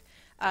graphic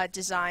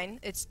design.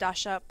 It's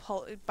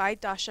by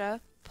Dasha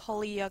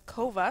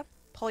Polyakova.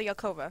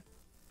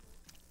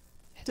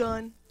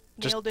 Done.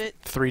 Just Nailed it.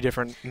 3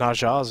 different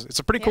Najas. It's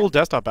a pretty Yeah. cool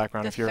desktop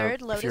background The if you're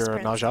third a Lotus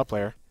Prince. Naja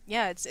player.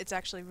 Yeah, it's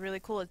actually really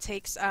cool. It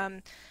takes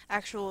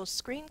actual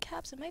screen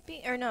caps. It might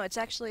be, or no, it's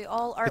actually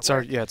all artwork. It's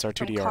our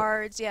 2D from art.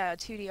 cards. Yeah,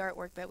 2D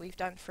artwork that we've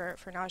done for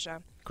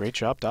Naja. Great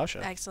job,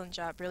 Dasha. Excellent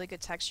job. Really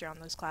good texture on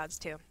those clouds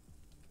too.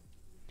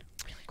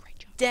 Really great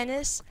job.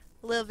 Dennis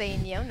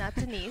Lilvanio, not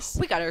Denise.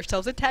 We got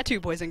ourselves a tattoo,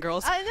 boys and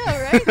girls. I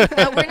know, right?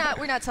 No,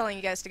 we're not telling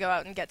you guys to go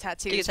out and get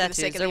tattoos Get for the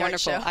sake tattoos. of They're the art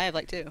wonderful. show. I have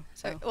like two.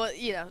 So. Well,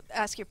 you know,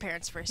 ask your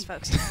parents first,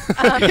 folks.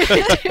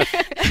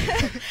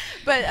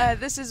 But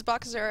this is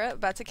Bakazura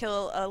about to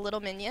kill a little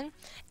minion,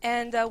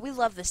 and we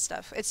love this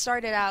stuff. It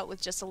started out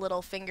with just a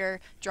little finger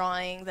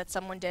drawing that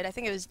someone did. I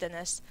think it was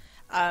Dennis,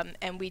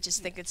 and we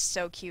just think it's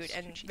so cute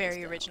and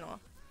very original.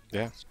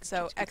 Yeah.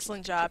 So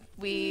excellent job.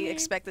 We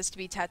expect this to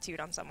be tattooed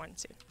on someone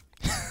soon.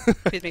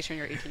 Please make sure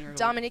you're 18 years old.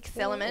 Dominic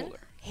Thielemann,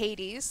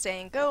 Hades,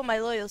 saying, "Go, my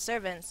loyal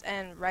servants,"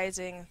 and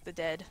rising the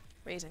dead.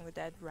 Raising the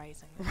dead.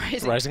 Rising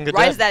the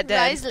Rise dead. that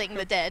dead. Rising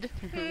the dead.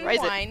 Rise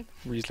it. Wine.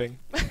 Riesling.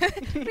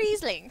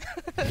 Riesling.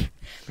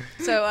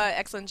 So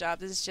excellent job.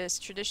 This is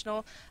just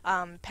traditional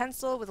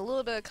pencil with a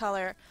little bit of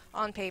color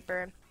on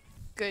paper.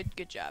 Good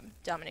job,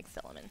 Dominic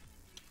Thielemann.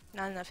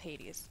 Not enough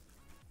Hades.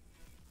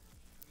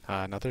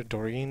 Another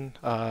Doreen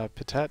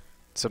Patet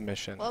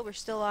submission. Well, we're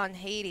still on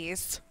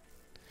Hades.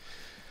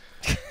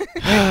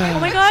 Oh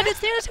my god, it's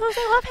Thanatos.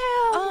 I love him.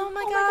 Oh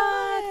my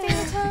god,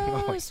 Thanatos.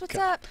 Oh my What's God.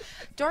 up?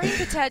 Doreen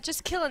Patet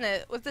just killing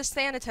it with this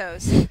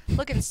Thanatos.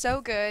 Looking so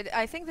good.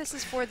 I think this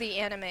is for the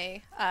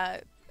anime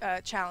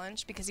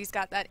challenge because he's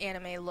got that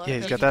anime look. Yeah,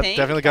 he's You got that. think?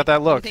 Definitely got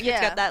that look. You think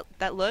Yeah. it's got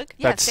that look?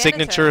 Yeah, That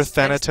signature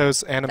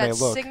Thanatos anime that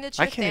look.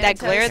 signature I can't. That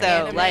glare,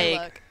 though, anime like-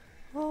 look.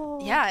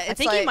 Oh. Yeah, I it's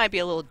think he like- might be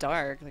a little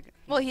dark. Like,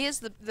 Well, he is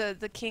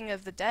the king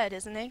of the dead,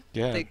 isn't he?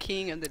 Yeah. the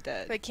king of the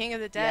dead. The king of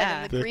the dead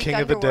Yeah. and the The Greek king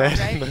of the underworld,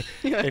 dead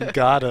right? and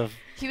god of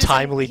He was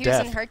timely he death.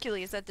 was in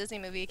Hercules, that Disney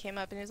movie came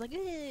up, and he was like,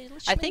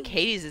 let's I think swim."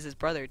 Hades is his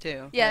brother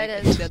too. Yeah, Like,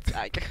 it is. That's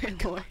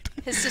accurate. Lord.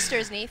 His sister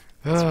is Neith.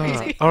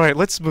 All right,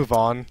 let's move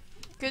on.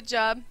 Good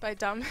job by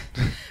Dom.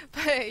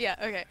 But yeah,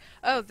 okay.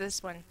 Oh,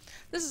 this one.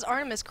 This is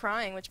Artemis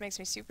crying, which makes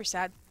me super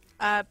sad.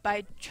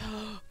 By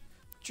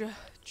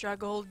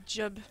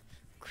Dragoljub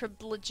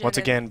Kriblaginin. Once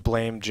again,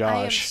 blame I am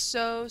Josh.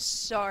 so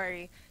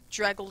sorry,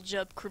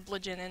 Dragoljub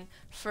Kriblaginin,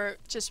 for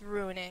just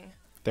ruining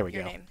There we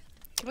your go. name.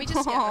 Can we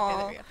just, yeah, okay,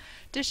 there we go.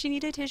 Does she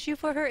need a tissue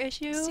for her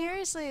issue?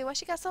 Seriously, why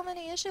she got so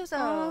many issues though?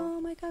 Oh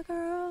my god,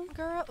 girl.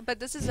 Girl, but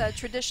this is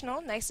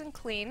traditional, nice and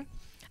clean,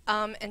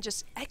 and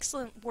just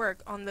excellent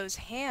work on those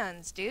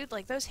hands, dude.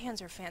 Like those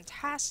hands are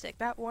fantastic.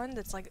 That one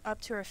that's like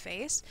up to her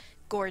face,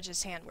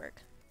 gorgeous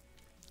handwork.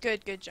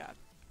 Good job.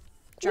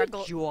 Good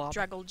job.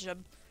 Dragoljub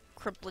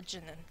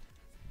Kriblaginin.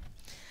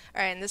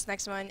 Alright, and this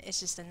next one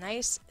is just a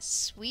nice,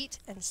 sweet,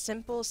 and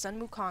simple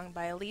Sun Wukong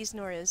by Elise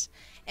Noriz,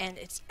 and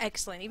it's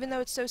excellent. Even though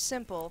it's so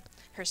simple,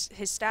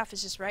 his staff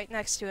is just right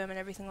next to him and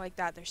everything like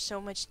that. There's so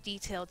much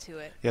detail to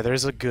it. Yeah,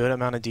 there's a good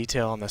amount of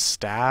detail on the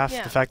staff.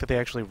 Yeah. The fact that they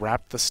actually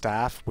wrapped the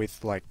staff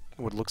with like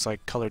what looks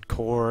like colored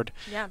cord.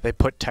 Yeah. They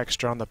put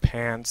texture on the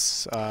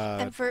pants.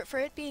 And for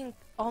it being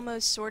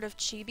almost sort of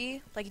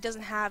chibi, like he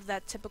doesn't have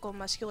that typical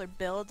muscular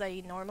build that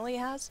he normally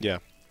has, Yeah,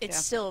 it's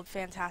Yeah. still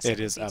fantastic. It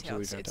is detailed.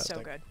 absolutely It's so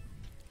fantastic. good.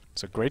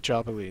 so great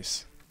job,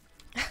 Elise.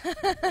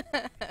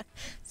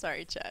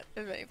 Sorry, chat,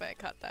 if anybody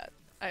caught that.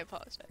 I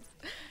apologize.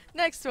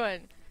 Next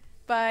one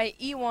by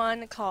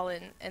Ewan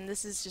Collin, and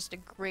this is just a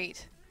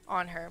great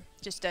on her.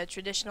 Just a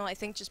traditional, I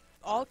think, just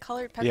all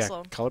colored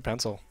pencil. Yeah, colored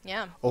pencil.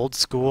 Yeah. Old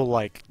school,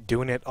 like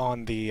doing it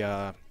on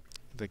the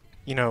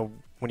you know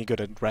when you go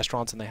to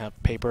restaurants and they have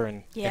paper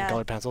and Yeah.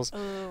 colored pencils.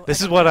 Ooh, This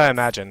is don't what know. I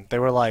imagine. They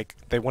were like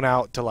they went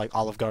out to like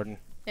Olive Garden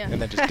Yeah.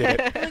 and then just did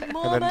it. Like,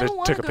 Mom, then I just don't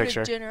want took to a go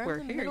picture. to dinner. We're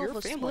I'm in the here, middle your of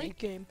a family. Smite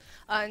game.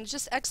 And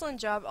just excellent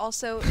job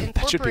also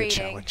That should be a incorporating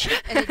challenge.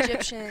 an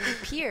Egyptian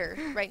pier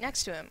right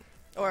next to him,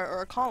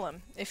 or a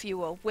column, if you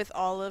will, with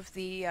all of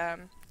the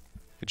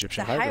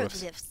Egyptian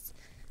hieroglyphs. hieroglyphs.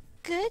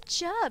 Good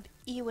job,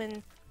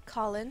 Ewan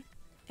Collin.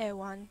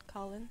 Ewan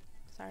Collin.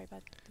 Sorry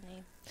about the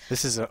name.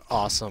 This is an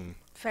awesome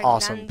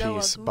Fernando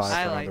piece Augusto. by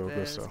I Fernando like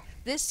this. Augusto.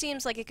 This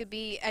seems like it could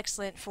be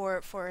excellent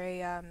for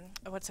a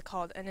what's it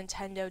called, a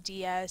Nintendo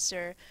DS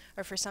or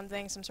for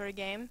something, some sort of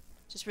game.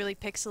 Just really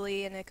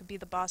pixely, and it could be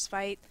the boss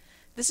fight.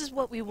 This is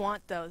what we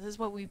want, though. This is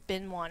what we've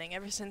been wanting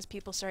ever since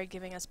people started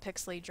giving us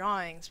pixely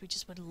drawings. We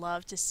just would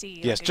love to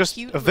see. Yes, like, a just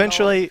cute little-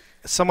 eventually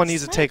someone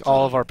needs to take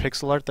all of game. our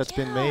pixel art that's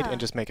been made Yeah.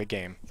 and just make a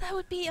game. That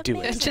would be Do it.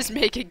 amazing. Just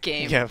make a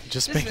game. Yeah, just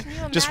Just- make, can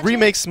you just imagine?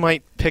 remake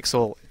Smite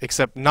Pixel,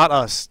 except not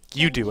us.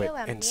 You Can do it you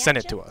and send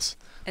it imagine? to us.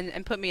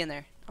 And put me in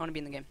there. I want to be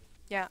in the game.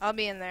 Yeah, I'll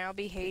be in there. I'll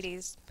be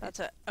Hades. About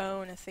to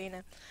own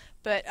Athena.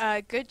 But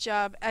good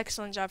job.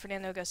 Excellent job,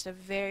 Fernando Augusto.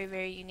 Very,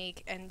 very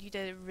unique. And you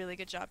did a really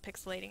good job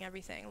pixelating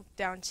everything,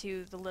 down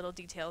to the little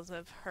details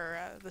of her,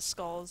 the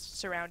skulls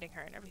surrounding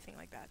her and everything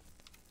like that.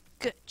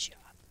 Good job.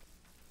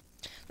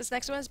 This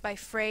next one is by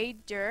Frey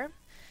Dur.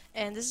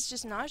 And this is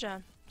just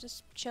Naja.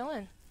 Just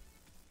chilling.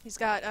 He's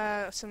got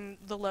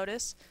the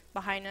Lotus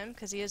behind him,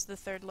 because he is the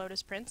third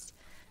Lotus Prince.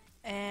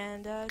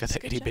 And Got just the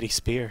good itty job. bitty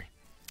spear.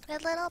 A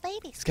little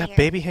baby He's got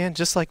baby hand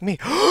just like me.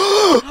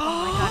 Oh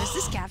my god, is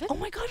this Gavin? Oh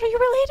my god, are you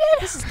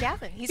related? This is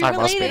Gavin. He's I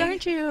must be. related,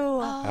 aren't you?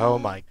 Oh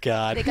my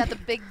god. They got the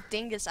big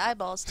dingus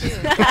eyeballs too.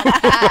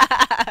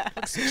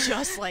 looks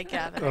just like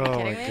Gavin. Are you Oh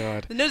kidding my me?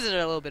 god. The noses are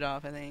a little bit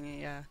off, I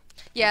think. Yeah.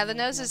 Yeah, the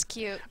nose is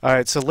cute. All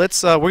right, so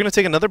let's we're gonna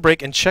take another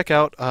break and check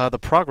out the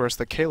progress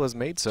that Kayla's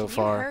made so Can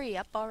far. you hurry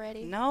up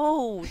already?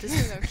 No, this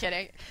is. I'm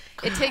kidding.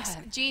 It takes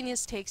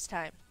genius takes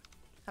time.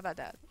 How about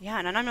that? Yeah,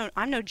 and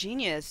I'm no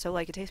genius, so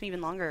like it takes me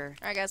even longer.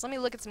 All right, guys, let me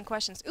look at some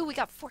questions. Ooh, we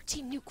got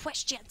 14 new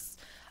questions.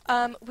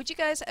 Would you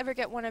guys ever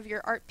get one of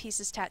your art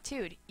pieces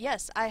tattooed?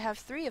 Yes, I have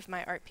 3 of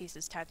my art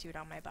pieces tattooed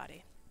on my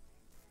body.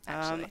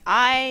 Actually,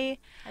 I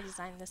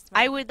designed this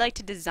one. would like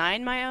to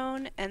design my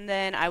own, and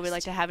then I would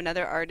like to have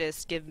another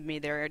artist give me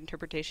their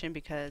interpretation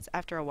because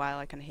after a while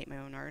I kind of hate my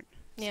own art.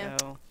 Yeah.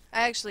 So.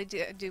 I actually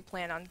do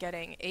plan on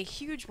getting a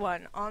huge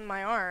one on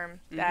my arm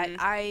that Mhm.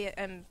 I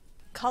am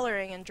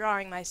coloring and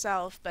drawing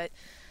myself, but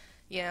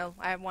you know,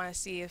 I want to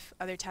see if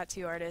other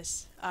tattoo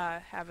artists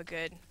have a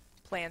good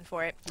plan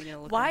for it. We need to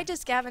look Why on-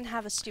 does Gavin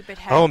have a stupid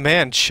head? Oh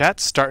man,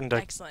 chat's starting to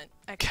Excellent.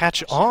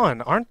 catch question.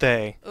 on, aren't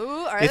they?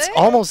 Ooh, are It's they?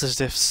 almost as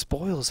if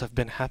spoils have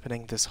been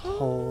happening this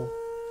whole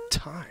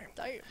time.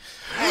 Alright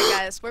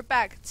guys, we're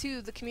back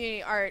to the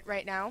community art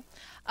right now.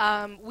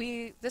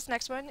 This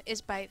next one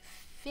is by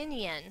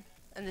Finian,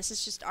 and this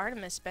is just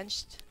Artemis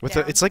benched With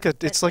down. it's like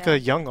Yeah. a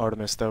young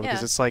Artemis though, because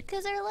Yeah. it's like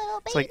Because they're a little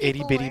baby it's like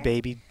itty bitty boy.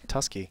 baby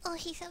Tusky. Oh,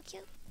 he's so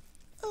cute.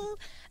 Ooh.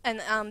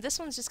 And this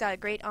one's just got a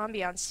great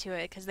ambiance to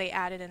it because they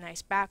added a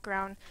nice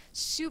background,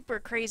 super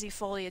crazy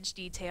foliage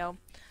detail,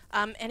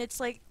 and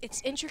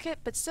it's intricate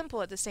but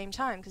simple at the same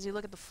time because you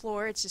look at the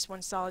floor, it's just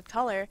one solid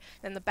color,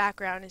 then the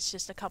background is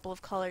just a couple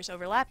of colors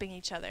overlapping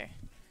each other,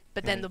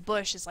 but then Right. the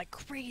bush is like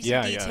crazy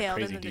Yeah, detailed,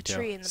 crazy and then detail.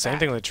 the tree in the Same back.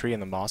 thing with the tree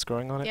and the moss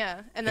growing on it.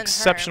 Yeah, and then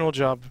Exceptional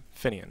job,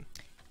 Finian.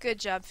 Good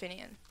job,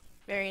 Finian.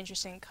 Very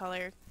interesting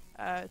color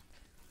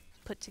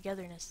put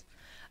togetherness.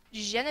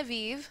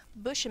 Genevieve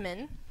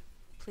Bushman.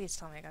 Please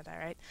tell me I got that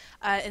right.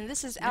 And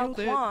this is Al Nailed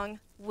it. Kwong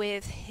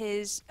with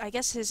his, I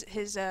guess his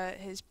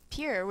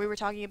peer. We were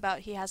talking about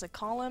he has a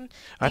column.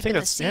 I deep think in the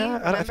that's sea, I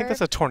think remember?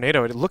 that's a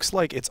tornado. It looks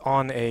like it's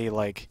on a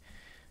like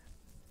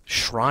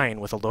shrine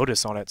with a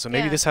lotus on it. So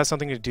maybe Yeah. this has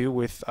something to do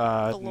with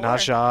lore.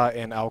 Naja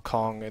and Al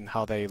Kong and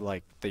how they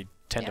tend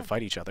Yeah. to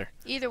fight each other.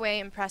 Either way,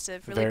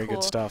 impressive. Really Very cool.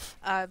 good stuff.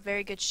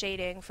 Very good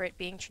shading for it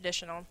being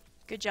traditional.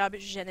 Good job,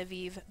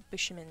 Genevieve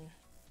Bushman.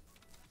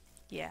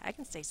 Yeah, I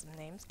can say some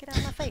names. Get out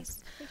of my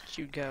face.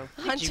 You go.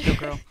 Hunter- You go,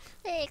 girl.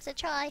 Thanks, a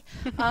try.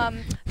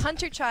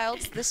 Hunter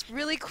Childs, this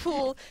really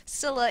cool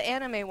Scylla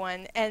anime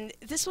one, and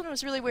this one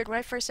was really weird. When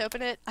I first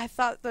opened it, I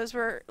thought those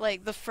were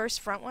like the first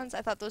front ones.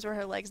 I thought those were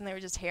her legs, and they were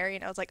just hairy,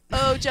 and I was like,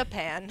 "Oh,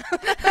 Japan,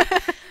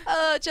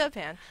 oh,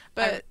 Japan."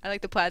 But I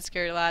like the plaid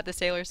skirt a lot, the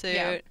sailor suit.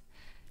 Yeah.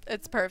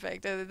 it's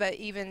perfect. That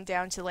even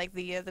down to like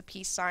the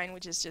peace sign,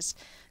 which is just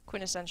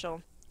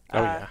quintessential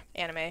Oh, yeah.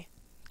 anime.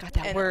 Got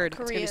that And word. It's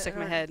gonna be Korea- stuck in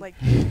my or, head. Like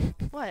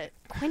what?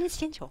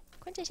 Quintessential.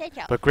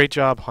 Quintessential. But great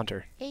job,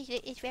 Hunter.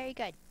 It's very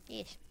good.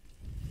 Yes.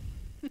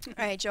 All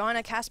right,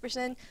 Joanna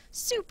Casperson,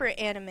 super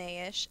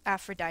anime-ish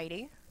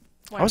Aphrodite.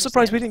 I was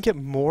surprised we didn't get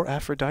more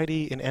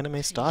Aphrodite in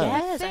anime style.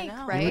 Yes, I think,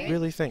 know. You right? would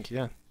really think,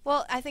 yeah.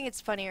 Well, I think it's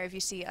funnier if you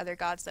see other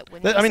gods that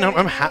win. I mean,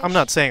 I'm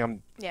not saying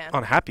I'm Yeah.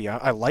 unhappy.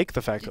 I like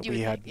the fact that You we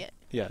would- had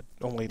yeah.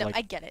 only No, like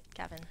I get it,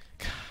 Kevin.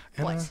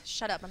 Anna. What?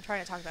 Shut up! I'm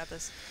trying to talk about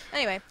this.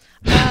 Anyway,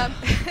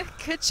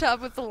 good job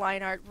with the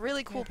line art.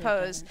 Really cool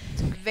pose.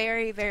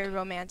 Very, very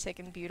romantic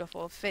and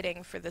beautiful,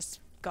 fitting for this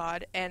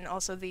god, and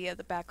also the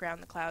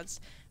background, the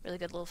clouds. Really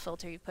good little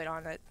filter you put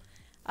on it.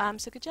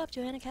 So good job,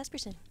 Joanna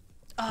Casperson.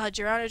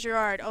 Gerardo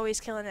Gerard,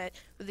 always killing it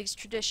with these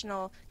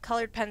traditional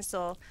colored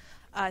pencil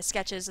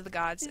sketches of the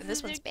gods, and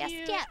this one's best.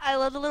 Yeah. I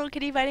love the little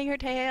kitty biting her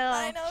tail.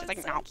 I know, She's it's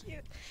like, so no.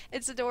 cute.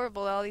 It's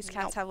adorable. All these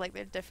cats No. have like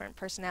their different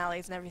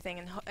personalities and everything,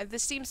 and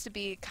this seems to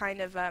be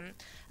kind of a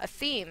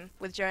theme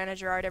with Joanna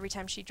Gerard. Every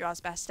time she draws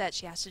Bastet,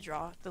 she has to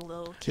draw the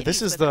little kitties.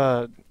 This is with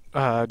them.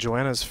 the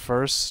Joanna's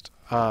first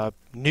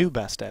new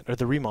Bastet, or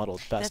the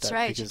remodeled Bastet. That's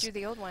right. She because- drew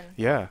the old one.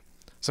 Yeah.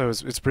 So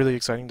it's really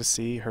exciting to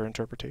see her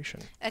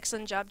interpretation.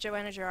 Excellent job,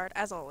 Joanna Gerard,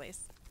 as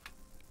always.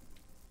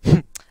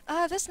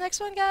 This next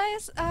one,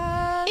 guys. All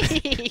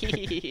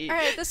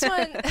right, this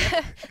one.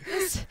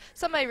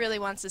 Somebody really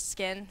wants a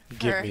skin for,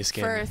 Give me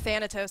skin. for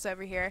Thanatos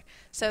over here,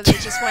 so they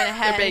just went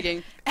ahead. They're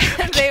begging.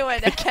 And they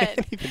went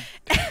ahead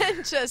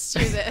and just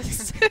drew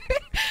this.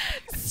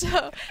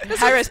 So this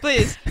Hi-Rez, is-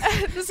 please.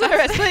 this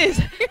Hi-Rez, is- please.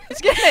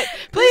 Let's get it.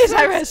 Please,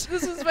 Hi-Rez.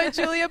 This was by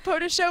Julia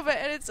Podashova,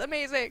 and it's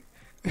amazing.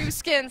 New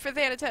skin for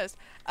Thanatos.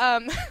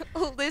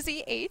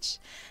 Lizzie H.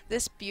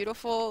 This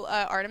beautiful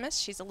Artemis.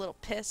 She's a little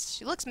pissed.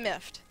 She looks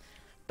miffed.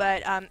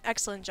 But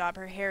excellent job.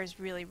 Her hair is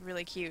really,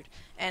 really cute.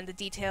 And the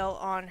detail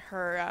on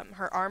her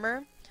her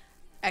armor,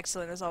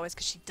 excellent as always,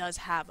 because she does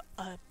have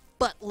a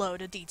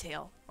buttload of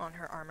detail on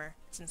her armor.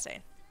 It's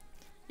insane.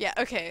 Yeah,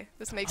 okay.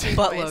 This makes me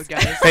Buttload, noise.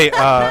 guys. Hey,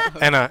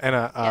 Anna,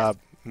 Yes.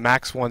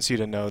 Max wants you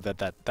to know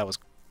that was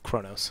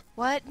Kronos.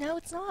 What? No,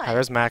 it's not.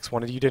 Hi-Rez Max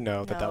wanted you to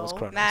know that was No,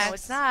 Kronos. No,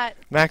 it's not.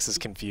 Max is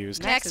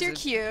confused. Max, is you're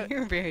cute.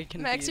 You're very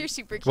confused. Max, you're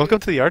super cute. Welcome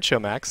to the art show,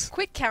 Max.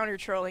 Quit counter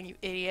trolling, you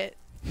idiot.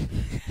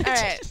 All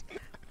right.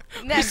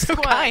 Next so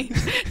one.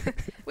 kind.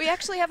 We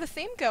actually have a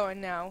theme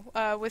going now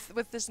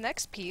with this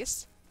next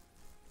piece.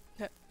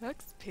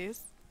 Next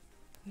piece.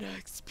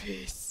 Next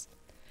piece.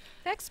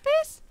 Next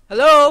piece?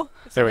 Hello.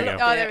 There we go.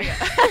 Oh, there we go.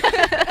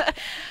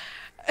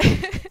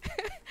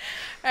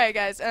 Alright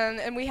guys,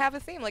 and we have a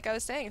theme, like I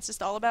was saying, it's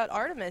just all about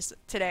Artemis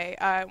today.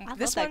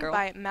 This that one girl.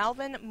 by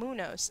Malvin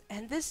Munoz,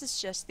 and this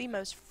is just the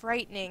most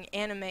frightening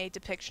anime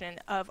depiction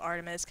of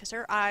Artemis, because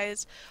her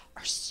eyes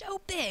are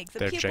so big, the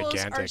They're pupils are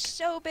gigantic.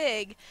 so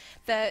big,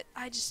 that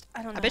I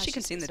don't know. I bet how she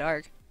can she's- see in the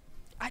dark.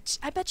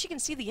 I bet she can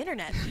see the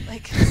internet.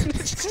 Like,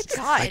 good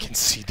God. I can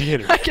see the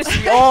internet. I can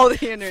see all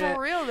the internet.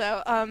 For real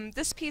though,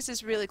 this piece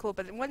is really cool,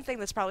 but one thing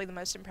that's probably the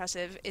most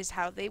impressive is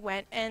how they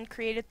went and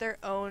created their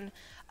own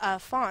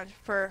font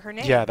for her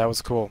name. Yeah, that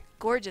was cool.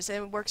 Gorgeous,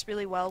 and it works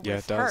really well Yeah,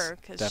 with it does, her,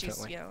 because she's,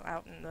 definitely.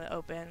 out in the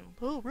open.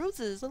 Oh,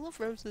 roses, I love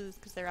roses,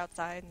 because they're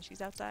outside and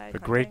she's outside. A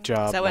great hunting.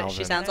 job, Is that what Malvin.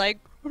 she sounds like?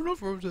 I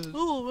love roses.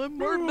 Oh, I'm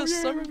Artemis.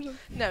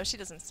 No, she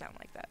doesn't sound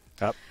like that.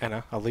 Oh,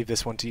 Anna, I'll leave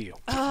this one to you.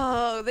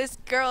 Oh, this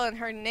girl and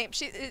her name,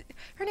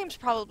 her name's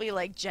probably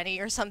like Jenny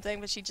or something,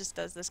 but she just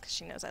does this because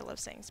she knows I love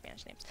saying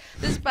Spanish names.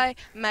 This is by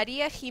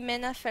Maria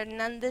Jimena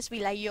Fernandez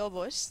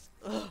Villalobos.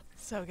 Ugh,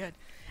 so good.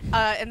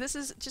 And this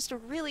is just a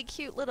really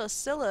cute little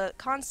Scylla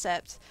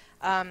concept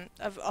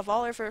of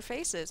all of her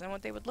faces and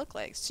what they would look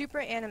like. Super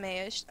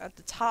anime-ish at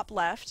the top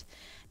left,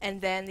 and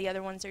then the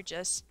other ones are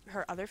just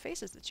her other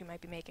faces that you might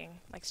be making,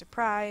 like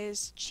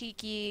surprise,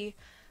 cheeky,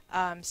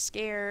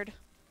 scared.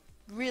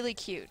 Really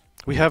cute.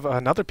 We have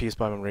another piece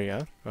by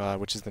Maria,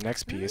 which is the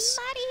next piece.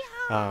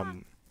 Maria!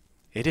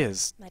 It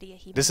is. Maria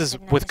Jimena This is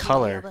Fernandez with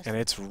color, Villalobos. and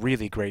it's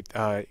really great.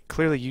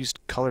 Clearly used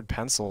colored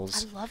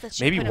pencils. I love that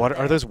she Maybe put 'em water.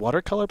 there. Are those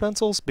watercolor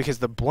pencils? Because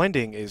the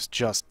blending is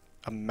just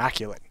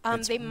immaculate.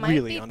 It's They might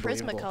really be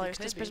unbelievable. Prismacolors,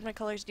 because Could be.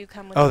 Prismacolors do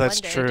come with Oh, a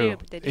that's blender. true. do,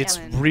 but they do It's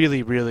blend.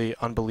 really, really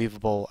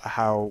unbelievable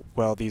how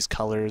well these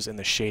colors and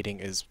the shading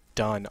is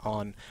done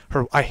on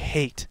her.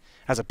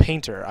 As a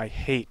painter, I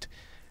hate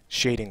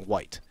shading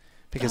white.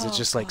 Because it's Oh,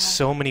 just like God.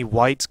 so many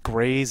whites,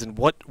 grays, and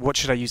what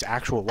should I use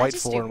actual white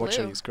just for do and what should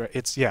I blue. use gray?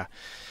 It's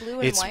Blue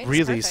and it's white is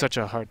really perfect. such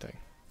a hard thing.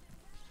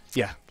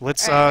 Yeah,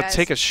 let's Alright, guys.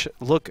 take a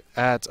look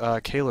at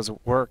Kayla's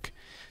work.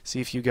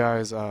 See if you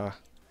guys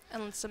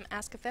And some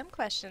Ask a Fem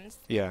questions.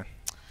 yeah.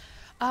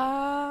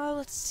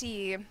 Let's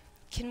see.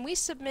 Can we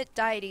submit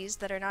deities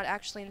that are not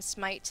actually in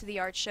SMITE to the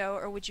art show,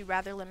 or would you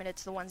rather limit it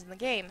to the ones in the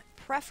game?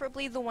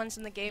 Preferably the ones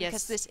in the game, because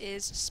Yes. this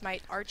is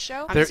SMITE art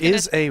show. I'm There just gonna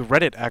is a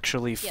Reddit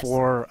actually Yes.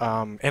 for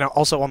and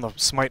also on the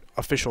SMITE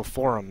official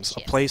forums,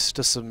 Yes. a place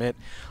to submit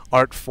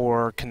art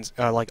for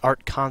like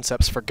art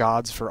concepts for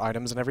gods for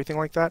items and everything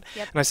like that.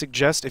 Yep. And I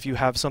suggest if you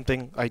have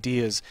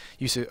ideas,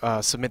 you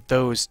submit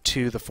those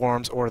to the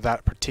forums or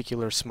that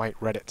particular SMITE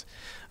Reddit.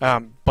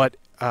 But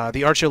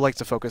the art show likes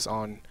to focus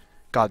on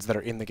gods that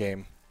are in the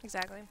game,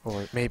 Exactly.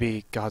 or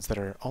maybe gods that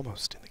are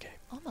almost in the game.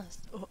 Almost.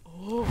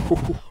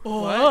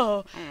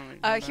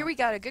 What? Here we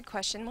got a good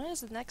question. When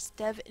is the next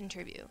dev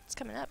interview? It's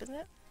coming up, isn't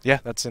it? Yeah,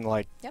 that's in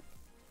like Yep.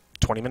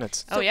 20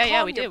 minutes. Oh, yeah,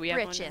 calm we your did. We have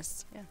one.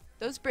 britches. Yeah.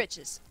 Those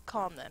britches.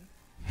 Calm them.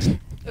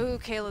 Ooh,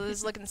 Kayla, this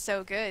is looking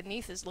so good.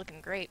 Neith is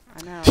looking great.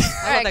 I know. I All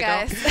love right,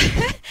 that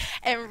girl. guys.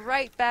 And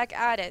right back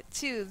at it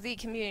to the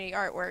community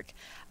artwork.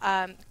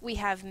 We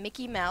have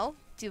Mickey Mel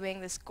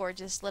doing this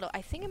gorgeous little,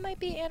 I think it might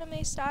be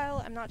anime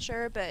style, I'm not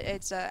sure, but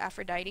it's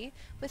Aphrodite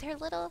with her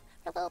little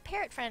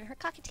parrot friend, her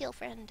cockatiel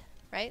friend.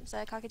 right? Is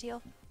that a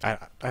cockatiel?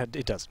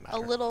 It doesn't matter.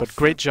 little but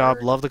great job.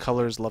 fruit Love the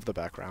colors. Love the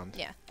background.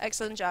 Yeah,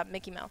 excellent job,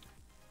 Mickey Mel.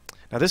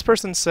 Now this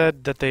person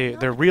said that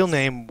their real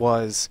name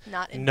was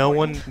Not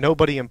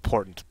nobody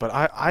important, but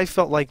I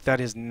felt like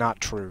that is not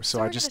true, so So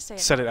I we're gonna just say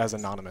said it as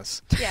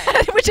anonymous. anonymous.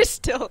 Yeah. Which is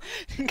still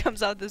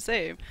comes out the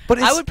same. But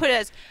I would put it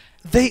as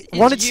they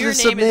wanted your to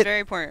name is submit. very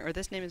important, or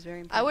this name is very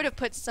important. I would have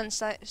put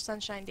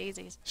Sunshine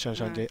Daisies.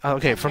 Sunshine Mhm. Day. Okay,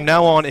 Sunshine from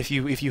now Daisies.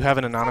 on, if you have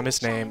an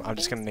anonymous name, Sunshine I'm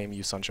just gonna name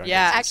you Sunshine.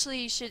 Yeah. Daisies. Actually,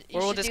 you should. or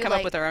we'll should just do come like,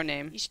 up with our own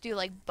name. You should do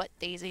like butt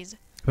daisies.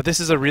 But this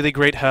is a really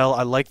great hell.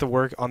 I like the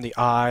work on the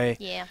eye.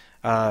 Yeah.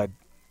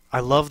 I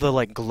love the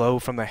like glow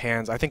from the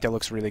hands. I think that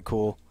looks really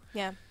cool.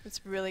 Yeah,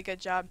 it's a really good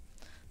job.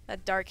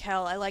 That dark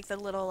hell. I like the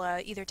little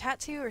either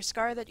tattoo or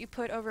scar that you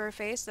put over her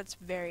face. That's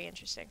very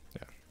interesting.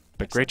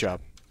 But great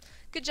job.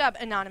 Good job,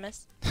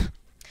 Anonymous.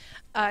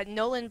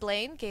 Nolan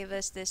Blaine gave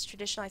us this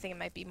traditional, I think it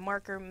might be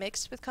marker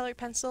mixed with colored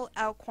pencil.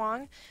 Ao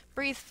Kwong,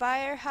 breathe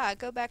fire. Ha,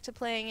 go back to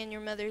playing in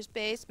your mother's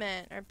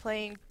basement or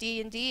playing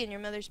D&D in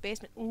your mother's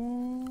basement.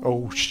 Ooh.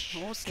 Oh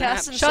Oh, snap.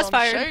 Casting Shots some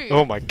fired. shade.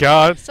 Oh my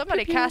God.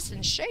 Somebody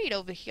casting shade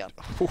over here.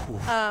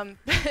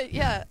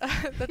 Yeah,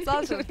 that's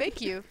awesome. Thank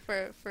you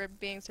for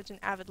being such an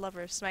avid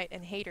lover of Smite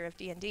and hater of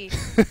D&D.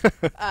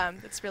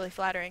 That's really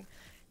flattering.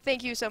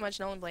 Thank you so much,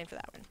 Nolan Blaine, for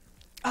that one.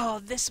 Oh,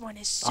 this one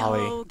is so Ollie.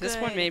 good. This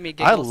one made me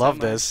giggle I so love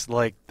much. this.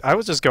 Like I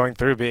was just going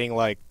through being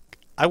like,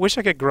 I wish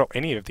I could grow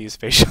any of these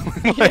facial.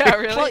 Yeah,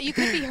 really. Well, you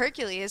could be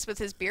Hercules with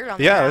his beard on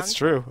the Yeah, ground. that's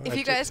true. If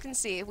you guys can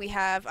see, we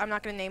have, I'm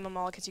not going to name them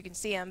all because you can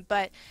see them,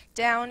 but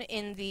down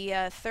in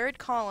the third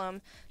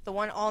column, The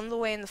one on the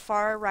way in the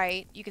far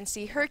right, you can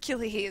see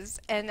Hercules,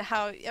 and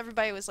how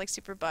everybody was like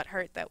super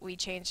butthurt that we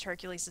changed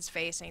Hercules'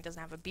 face and he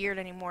doesn't have a beard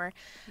anymore.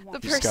 The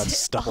He's got person,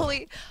 stubble.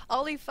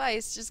 Ollie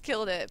Feist, just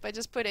killed it by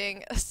just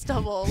putting a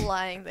stubble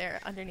lying there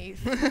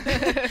underneath,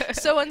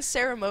 so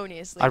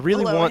unceremoniously. I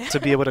really below want it. to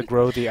be able to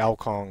grow the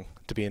Alcong,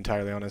 to be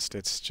entirely honest.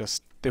 It's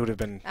just, it would have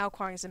been, Ao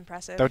Kwang is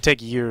impressive. that would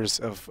take years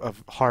of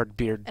hard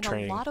beard And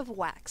training. a lot of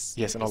wax.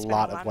 Yes, and We a spent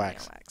lot of money on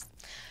wax.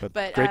 But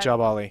But, great job,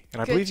 Ollie.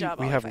 And I good believe job,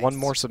 we Ollie have one Feist.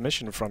 more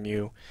submission from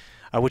you,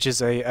 which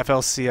is a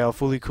FLCL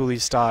Fooly Cooly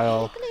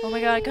style. Oh my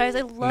god, guys,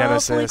 I love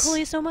Nemesis. Fooly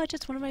Cooly so much.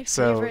 It's one of my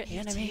So- favorite Me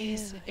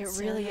animes. too. It It's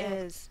really so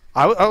good. is.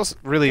 I was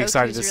really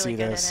excited Goku's to really see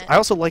good in this. it. I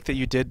also like that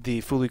you did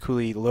the Fooly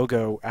Cooly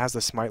logo as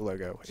the SMITE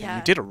logo. And Yeah.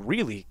 you did a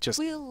really just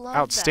We love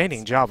outstanding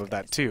that job stuff, of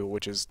that guys. too,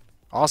 which is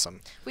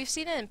awesome. We've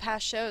seen it in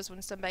past shows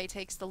when somebody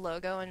takes the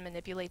logo and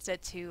manipulates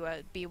it to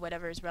be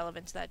whatever is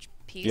relevant to that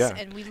piece. Yeah,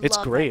 And we it's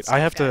love great. That I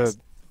have stuff, guys.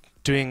 to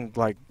doing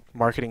like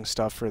marketing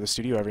stuff for the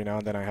studio every now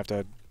and then. I have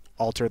to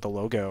alter the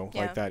logo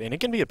Yeah. like that, and it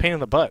can be a pain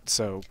in the butt.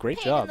 So great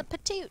Pain job. in the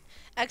patoot.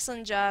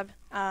 Excellent job.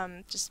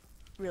 Just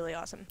really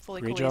awesome. Fully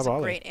Great Cooley is job, a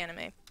Ollie. great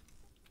anime.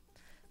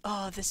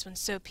 Oh, this one's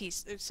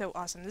so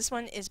awesome. This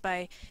one is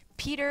by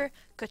Peter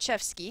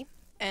Kochevsky,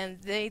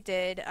 and they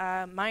did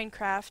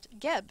Minecraft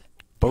Geb.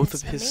 Both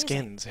It's of his amazing.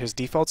 skins, his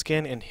default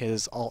skin and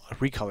his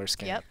recolor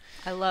skin. Yep.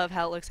 I love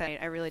how it looks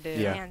at I really do.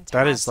 Yeah,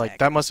 that is like Fantastic.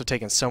 that must have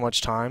taken so much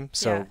time.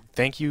 So Yeah.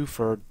 thank you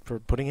for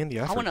putting in the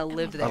effort. I want to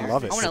live there. I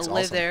love it. I want It's to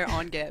live awesome. there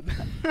on Geb.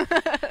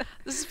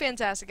 This is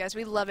fantastic, guys.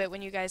 We love it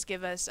when you guys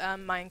give us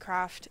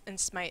Minecraft and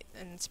Smite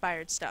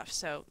inspired stuff.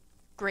 So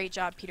great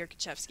job, Peter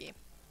Kochevsky.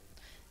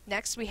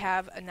 Next, we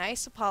have A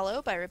Nice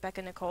Apollo by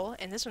Rebecca Nicole,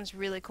 and this one's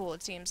really cool.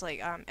 It seems like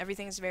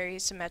everything is very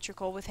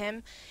symmetrical with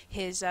him.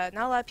 His not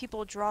a lot of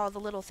people draw the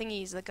little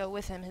thingies that go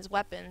with him, his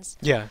weapons,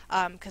 Yeah.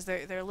 because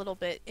they're a little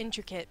bit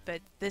intricate.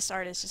 But this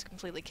artist just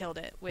completely killed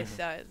it with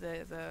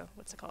the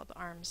what's it called, the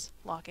arms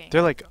locking.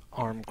 They're like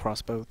arm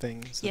crossbow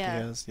things that Yeah.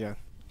 he has. Yeah.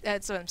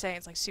 That's what I'm saying.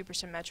 It's like super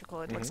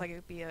symmetrical. It looks Mhm. like it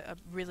would be a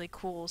really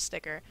cool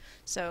sticker.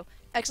 So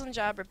excellent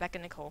job, Rebecca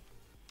Nicole.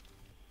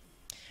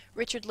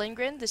 Richard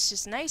Lindgren. This is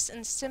just nice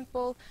and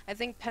simple. I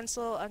think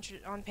pencil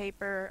on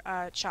paper,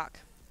 chalk.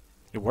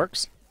 It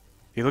works.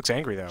 He looks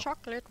angry though.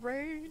 Chocolate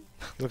rain.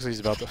 Looks like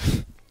he's about to.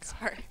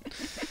 Sorry.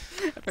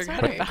 forgot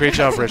Sorry. But great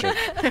job, Richard.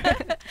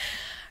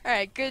 All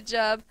right, good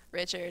job,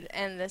 Richard.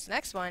 And this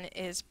next one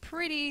is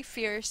pretty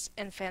fierce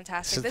and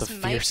fantastic. This is the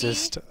might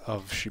fiercest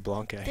of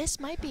Shiblanque. This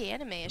might be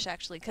anime-ish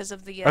actually, because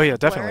of the Oh, yeah, blur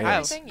definitely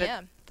and is. everything. The-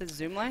 Yeah. The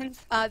zoom lines?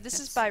 This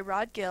is Yes. by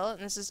Rod Gill,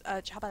 and this is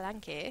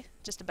Chabalanque,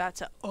 just about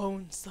to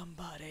own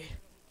somebody.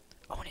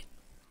 Own it.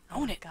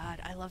 Oh my god,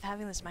 I love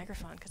having this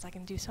microphone because I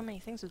can do so many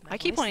things with my I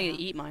keep voice wanting now.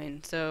 to eat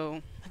mine,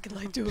 so I could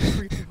like do a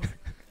free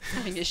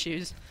having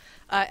issues.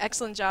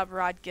 Excellent job,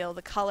 Rod Gill.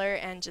 The color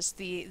and just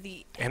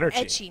the Energy.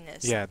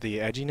 edginess. Yeah, the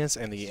edginess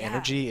and the Yeah.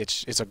 energy.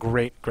 It's a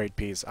great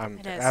piece.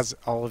 It is. As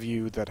all of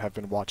you that have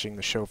been watching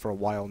the show for a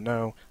while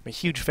know, I'm a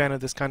huge fan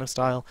of this kind of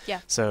style. Yeah.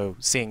 So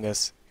seeing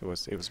this, it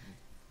was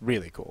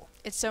really cool.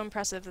 It's so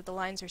impressive that the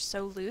lines are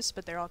so loose,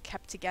 but they're all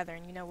kept together,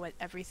 and you know what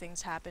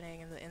everything's happening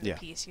in the Yeah.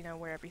 piece. You know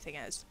where everything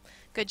is.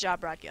 Good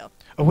job, Rod Gill.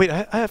 Oh wait,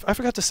 I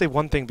forgot to say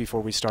one thing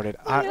before we started.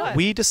 yeah.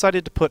 We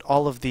decided to put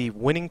all of the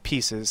winning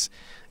pieces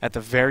at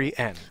the very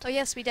end. Oh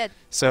yes, we did.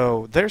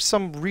 So there's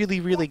some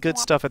really good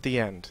stuff at the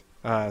end.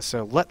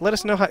 So let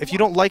us know how, if you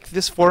don't like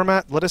this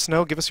format, let us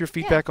know. Give us your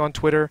feedback on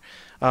Twitter.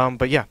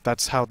 But yeah,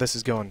 that's how this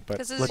is going. But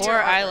 'Cause this is let's, your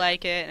Or I artwork.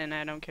 like it, and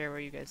I don't care what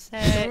you guys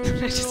say.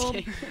 Just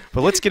kidding.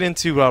 but let's get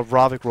into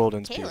Ravik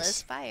Roldan's Kayla's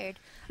piece. fired.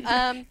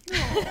 No.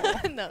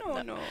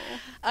 Oh no.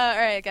 All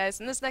right, guys,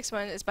 and this next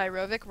one is by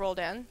Rovik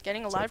Roldan,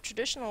 getting a lot of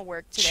traditional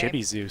work today.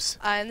 Chibi Zeus.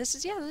 And this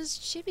is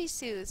Chibi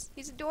Suze.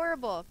 He's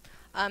adorable.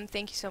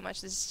 Thank you so much.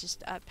 This is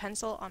just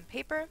pencil on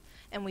paper,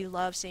 and we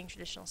love seeing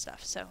traditional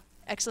stuff. So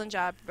excellent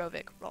job,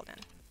 Rovik Roldan.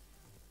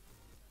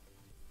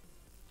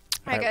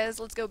 All right, Alright. guys,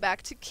 let's go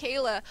back to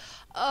Kayla.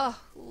 Oh,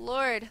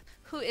 Lord.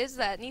 Who is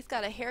that? Neath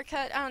got a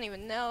haircut? I don't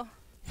even know.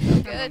 I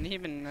don't Good.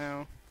 even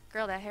know.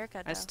 Girl, that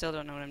haircut, I though. still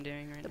don't know what I'm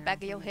doing right The now. back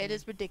of your head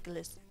is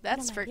ridiculous.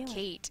 That's am I for doing?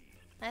 Kate.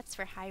 That's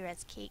for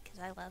Hi-Rez Cake, because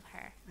I love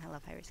her. I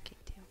love Hi-Rez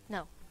Cake too.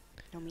 No.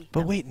 No me.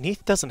 But no. wait,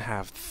 Neath doesn't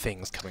have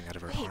things coming out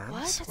of her Wait, arms.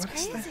 what? That's What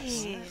is this?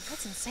 crazy.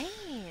 That's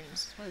insane.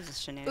 What is this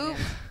Ooh, shenanigans?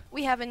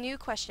 we have a new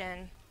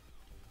question.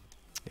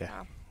 Yeah.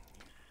 Oh.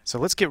 So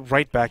let's get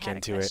right back Had a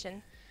into it.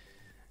 question.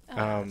 Oh,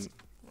 that's a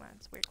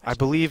weird I question.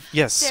 believe,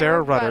 yes, Sarah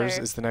Sarah Rudders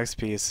Rutter. is the next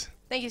piece.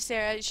 Thank you,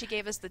 Sarah. She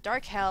gave us the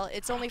dark hell.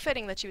 It's only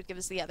fitting that she would give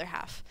us the other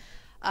half,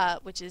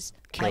 which is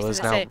Kayla's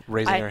like now Say,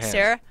 raising her hand.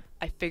 Sarah,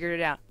 I figured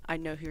it out. I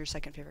know who your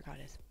second favorite god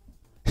is.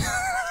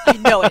 I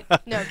know it.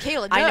 No,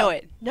 Kayla, no. I know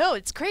it. No,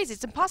 it's crazy.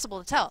 It's impossible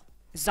to tell.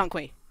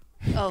 Zonkwe.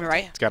 Oh,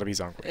 Right? It's got to be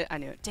Zonkwe. I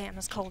knew it. Damn,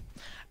 that's cold.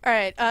 All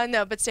right,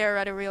 no, but Sarah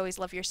Rudder, we always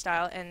love your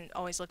style and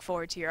always look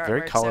forward to your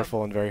Very artwork.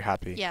 colorful and very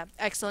happy. So, yeah,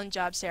 excellent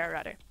job, Sarah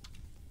Rudder.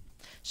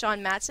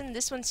 Sean Matson.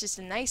 This one's just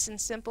nice and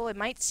simple. It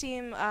might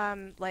seem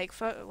like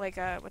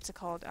what's it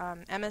called,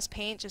 MS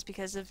Paint, just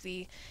because of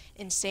the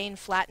insane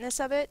flatness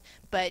of it.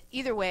 But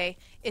either way,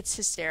 it's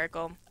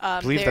hysterical.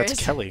 I believe that's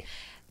Kelly.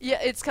 Yeah,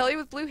 it's Kelly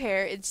with blue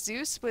hair. It's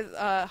Zeus with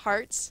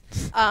hearts.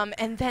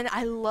 And then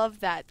I love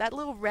that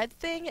little red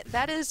thing.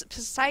 That is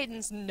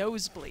Poseidon's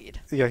nosebleed.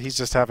 Yeah, he's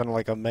just having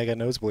like a mega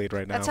nosebleed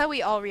right now. That's how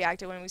we all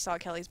reacted when we saw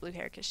Kelly's blue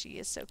hair, because she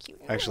is so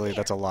cute. Actually,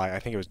 that's a lie. I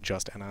think it was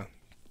just Anna.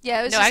 Yeah,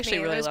 it was No, just I actually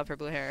me. really love her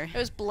blue hair. There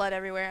was blood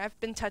everywhere. I've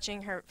been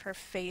touching her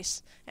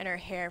face and her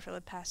hair for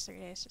the past 3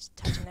 days, just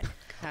touching it.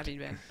 Happy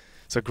been.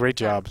 So great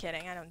job. I'm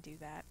kidding. I don't do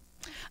that.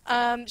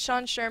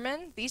 Sean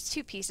Sherman, these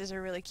two pieces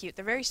are really cute.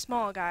 They're very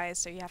small, guys,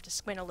 so you have to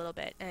squint a little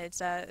bit. And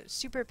it's a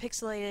super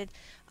pixelated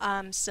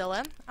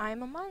Scylla.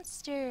 I'm a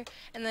monster.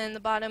 And then in the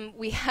bottom,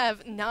 we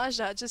have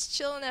Naja just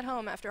chilling at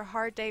home after a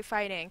hard day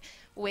fighting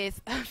with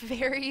a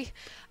very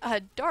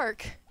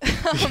dark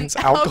It's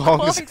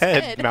Algong's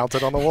head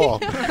mounted on the wall.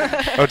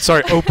 Oh,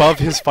 sorry, above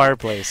his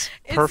fireplace.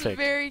 Perfect. It's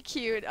very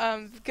cute.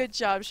 Good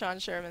job, Sean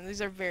Sherman.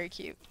 These are very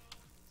cute.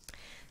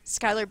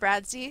 Skylar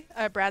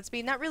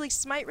Bradsby, not really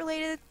Smite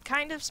related,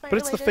 kind of Smite But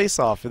it's related. the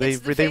face-off. They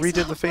redid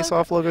the logo.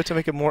 face-off logo to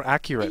make it more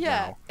accurate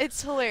Yeah, now.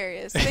 it's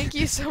hilarious. Thank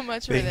you so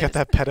much for They this. got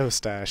that pedo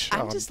stash.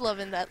 I'm just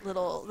loving that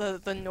little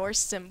the Norse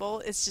symbol.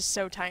 It's just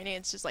so tiny.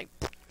 It's just like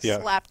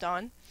Yeah. slapped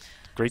on.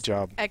 Great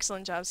job.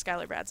 Excellent job,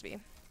 Skylar Bradsby.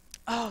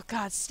 Oh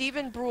God,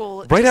 Stephen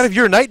Brule. Right out of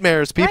your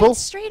nightmares, people. Right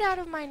straight out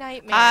of my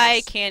nightmares.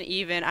 I can't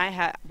even.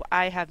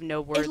 I have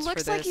no words for It this.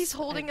 looks like he's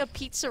holding a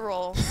pizza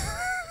roll.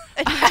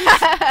 And he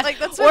just, like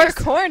that's what or a he's-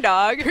 corn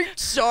dog.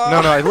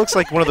 No, it looks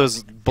like one of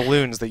those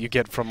balloons that you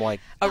get from like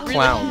really?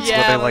 clowns, Yeah,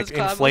 where they one like of those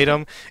clown inflate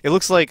them. It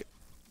looks like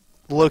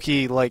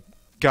Loki like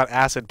got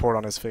acid poured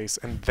on his face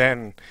and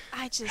then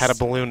I just had a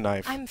balloon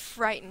knife. I'm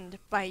frightened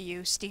by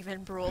you,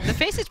 Stephen Brule. The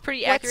face is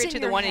pretty What's accurate in to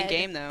the your one head? in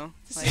game, though.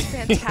 This Like, is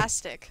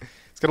fantastic.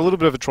 It's got a little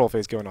bit of a troll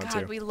face going on God,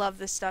 too. we love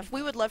this stuff.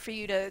 We would love for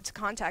you to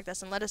contact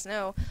us and let us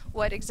know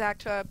what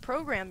exact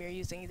program you're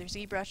using, either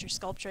ZBrush or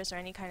Sculptress or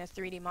any kind of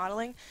 3D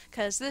modeling,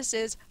 because this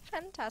is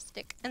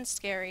fantastic and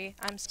scary.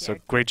 I'm So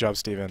scared. great job,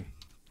 Steven.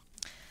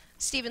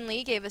 Stephen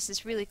Lee gave us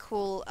this really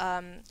cool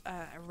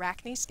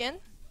arachne skin.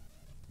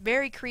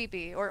 Very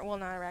creepy. Or, well,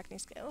 not arachne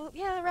skin. Well,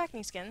 yeah,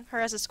 arachne skin. Her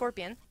as a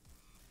scorpion.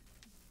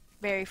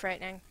 Very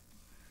frightening.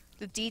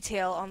 The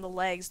detail on the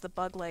legs, the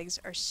bug legs,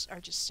 are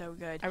just so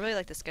good. I really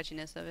like the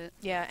sketchiness of it.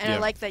 Yeah, and Yeah. I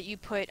like that you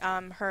put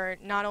her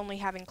not only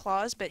having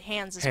claws but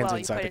hands as Hands well. You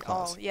inside put the it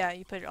all. claws. Yeah,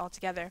 you put it all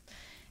together.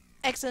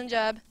 Excellent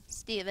job,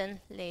 Stephen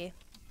Lee.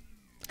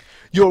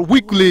 Your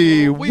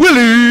weekly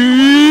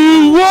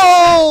Willy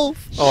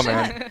Wolf. Oh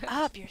man. Shut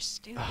up, you're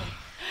stupid.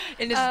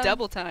 And it's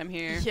double time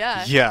here.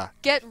 Yeah. Yeah.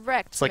 Get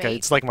wrecked. It's like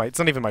mate. it's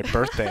not even my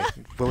birthday.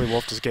 Willy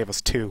Wolf just gave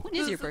us 2. When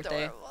is your This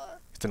birthday? adorable.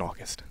 It's in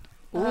August.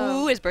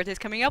 Ooh, his birthday's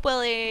coming up,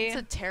 Willie. It's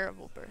a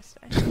terrible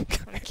birthday.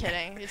 I'm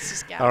kidding. It's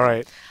just Gavin. All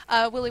right.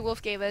 Willy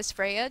Wolf gave us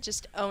Freya,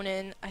 just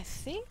owning, I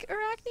think,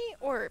 Arachne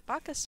or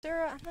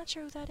Bakasura. I'm not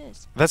sure who that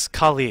is. That's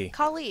Kali.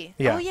 Kali.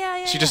 Yeah. Oh,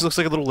 yeah. She just looks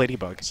like a little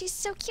ladybug. She's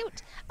so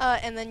cute.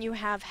 And then you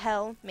have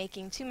Hel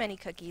making too many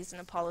cookies,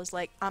 and Apollo's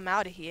like, I'm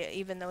out of here,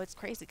 even though it's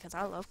crazy because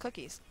I love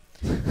cookies.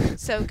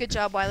 So good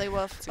job, Wiley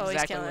Wolf. That's Always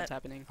exactly killing what's it.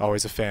 happening.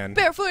 Always a fan.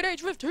 Barefoot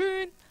age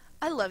 15.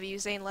 I love you,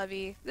 Zane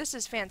Levy. This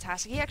is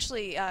fantastic. He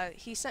actually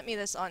he sent me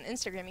this on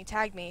Instagram. He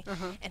tagged me,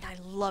 and I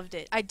loved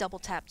it. I double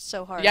tapped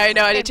so hard. Yeah, I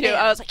know, I did And too.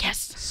 bam, I was like, yes.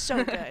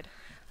 so good.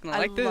 I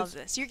like love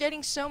this. this. You're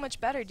getting so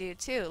much better, dude.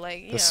 Too like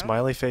you The know.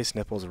 smiley face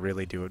nipples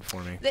really do it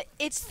for me.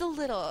 It's the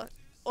little.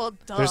 Well,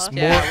 duh. There's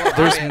Yeah, more. well,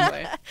 There's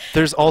obviously.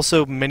 there's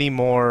also many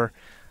more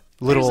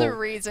little There's a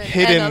reason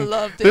hidden. Anna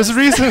loved There's this.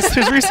 reason.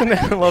 There's reason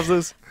Anna loves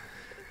this.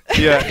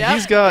 Yeah, Yep,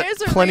 he's got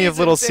there's a plenty of reason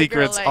little big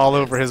girl secrets like all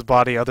this. over his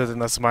body other than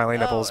the smiley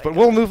nipples. my But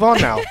we'll move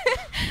on now.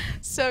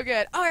 So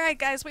good. All right,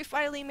 guys, we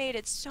finally made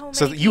it. So many.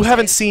 So you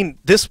haven't pieces. seen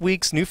this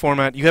week's new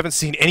format. You haven't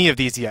seen any of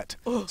these yet.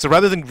 So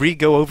rather than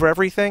go over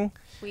everything,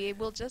 We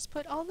will just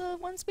put all the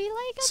ones we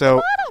like at so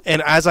the bottom.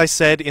 and as I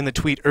said in the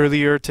tweet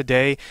earlier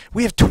today,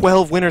 we have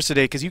 12 winners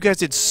today because you guys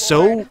did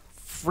so Lord.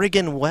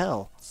 friggin'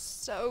 well.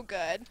 So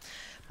good.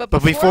 But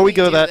before we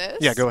go do that, this,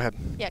 yeah, go ahead.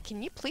 Yeah,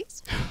 can you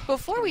please?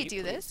 Before we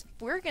do this,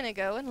 we're gonna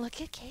go and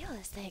look at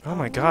Kayla's thing. Oh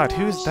my God,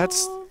 that's?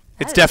 That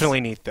It's is- definitely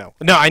Neath though.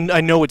 No, I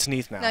know it's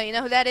Neath now. No, you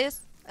know who that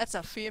is? That's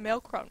a female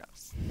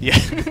Kronos. Yeah,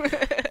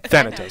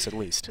 Thanatos at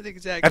least. That's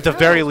exactly. At the Oh,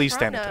 very least,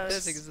 Kronos. Thanatos.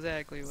 That's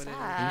exactly what it is.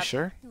 Are you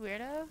sure?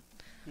 Weirdo.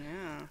 Yeah.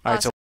 All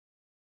right, so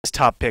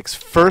top picks.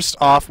 First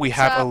off, we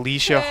have Top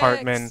Alicia picks.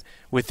 Hartman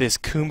with this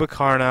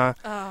Kumbhakarna.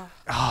 Oh,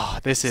 Oh,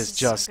 this is so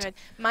just good.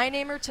 My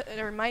neighbor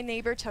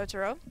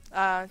Totoro.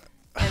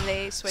 And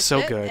they switched So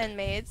it good. and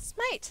made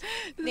Smite.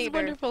 This Neighbor.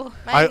 is wonderful.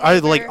 My I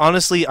like neighbor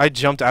honestly, I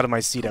jumped out of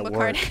my seat at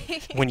work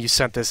Kumbhakarna. when you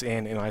sent this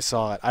in and I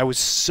saw it. I was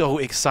so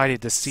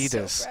excited to see So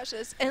this.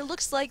 precious. And it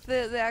looks like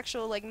the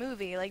actual like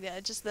movie, like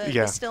just the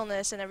Yeah.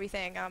 stillness and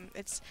everything.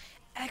 It's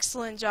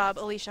Excellent job,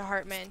 Alicia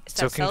Hartman. It's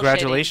So that cell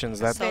congratulations,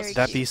 shading. Very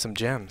that be cute. some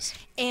gems.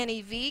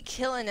 Annie V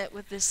killing it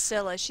with this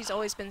Scylla. She's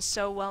always been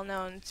so well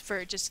known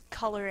for just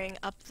coloring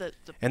up the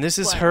And this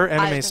is blood. her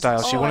anime I-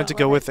 style. She oh, wanted I to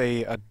go love with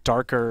a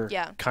darker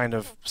Yeah. kind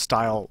of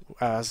style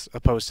as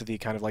opposed to the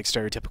kind of like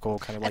stereotypical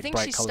kind of I like think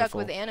bright she's colorful. stuck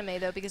with anime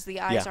though because the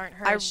eyes Yeah. aren't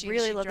I hers.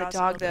 really she love the draws a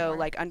dog little bit though, more.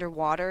 like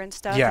underwater and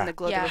stuff, Yeah. and the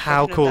glow, Yeah. the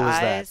How reflection cool of the is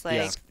that? eyes, like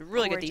Yeah.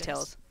 really good Gorgeous.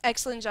 details.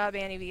 Excellent job,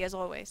 Annie V, as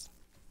always.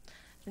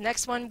 The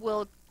next one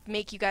will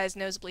make you guys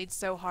nosebleed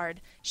so hard.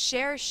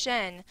 Cher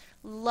Shen,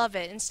 love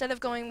it. Instead of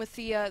going with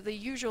the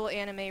usual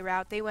anime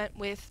route, they went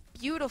with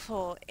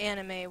beautiful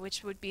anime,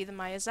 which would be the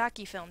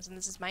Miyazaki films. And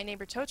this is My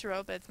Neighbor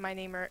Totoro, but it's My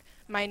Neighbor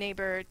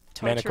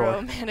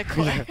Totoro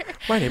Manticore.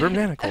 My neighbor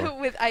Manticore.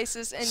 With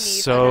Isis and Neve under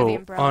the So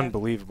umbrella.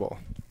 unbelievable.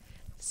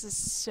 This is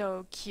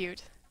so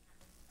cute.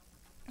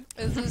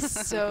 This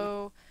is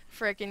so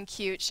freaking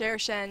cute. Cher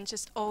Shen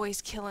just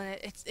always killing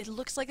it. It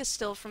looks like a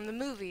still from the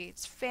movie.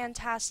 It's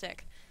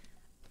fantastic.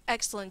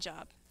 Excellent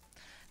job.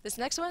 This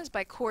next one is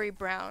by Corey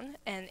Brown,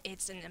 and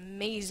it's an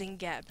amazing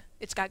geb.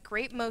 It's got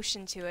great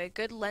motion to it,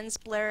 good lens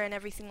blare and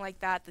everything like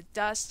that. The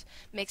dust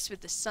mixed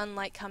with the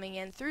sunlight coming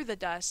in through the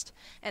dust,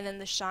 and then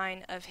the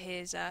shine of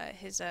his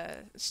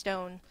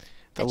stone.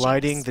 The etchings.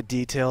 lighting, the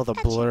detail, the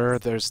blur,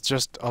 there's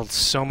just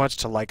so much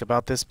to like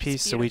about this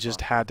piece, so we just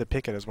beautiful. had to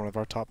pick it as one of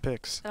our top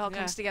picks. It all Yeah.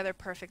 comes together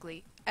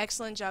perfectly.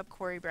 Excellent job,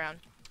 Corey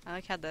Brown. I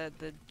like how the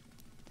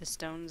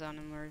stones on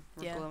him were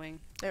Yeah. glowing.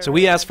 They're So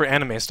we really asked good. for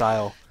anime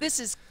style. This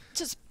is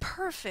just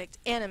perfect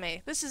anime.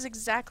 This is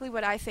exactly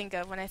what I think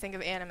of when I think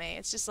of anime.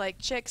 It's just like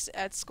chicks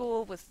at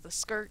school with the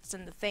skirts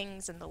and the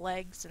things and the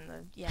legs and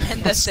the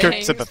And the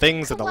skirts and the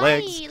things and the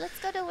legs. Kawaii, let's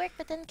go to work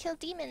but then kill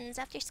demons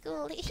after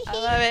school. I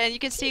love it, and you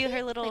can see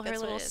her little Like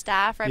that's what it is.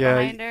 staff right Yeah,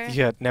 behind her.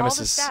 you had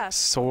Nemesis staff.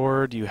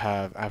 sword, you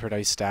have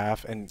Aphrodite's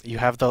staff, and you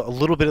have a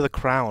little bit of the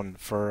crown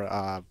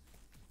for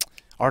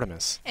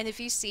Artemis. And if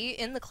you see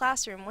in the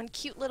classroom, one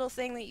cute little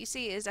thing that you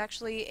see is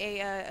actually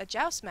a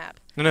joust map.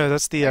 No,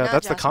 that's the Or not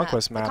that's the Joust map,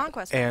 conquest the map,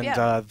 conquest map, and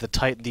yeah. the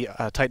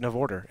Titan of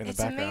Order in It's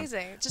the background.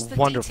 amazing. Just the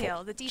Wonderful.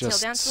 detail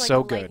Just down to like so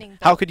the good. lightning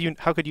How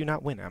bolt. could you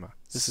not win, Emma?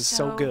 This is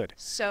so good.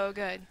 So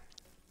good.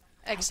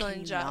 How can Excellent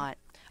you job. not?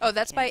 Oh,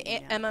 that's by can you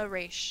not? Emma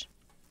Raish.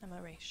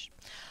 Emma Raish.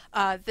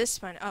 This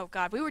one, oh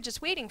god, we were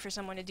just waiting for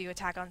someone to do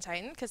Attack on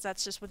Titan because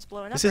that's just what's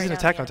blowing This up right isn't now in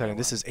Attack the on Titan. anime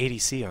This world.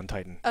 is ADC on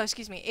Titan. Oh,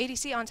 excuse me,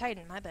 ADC on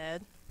Titan. My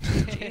bad.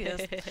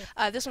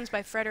 Jeez. This one's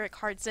by Frederick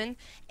Hartson,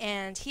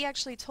 and he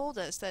actually told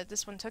us that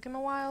this one took him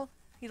a while.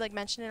 He like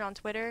mentioned it on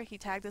Twitter. He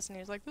tagged us, and he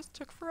was like, "This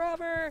took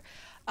forever."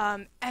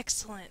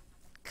 Excellent.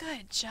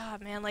 Good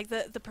job, man. Like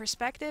the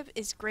perspective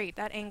is great.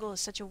 That angle is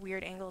such a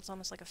weird angle. It's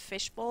almost like a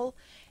fishbowl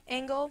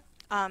angle.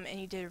 And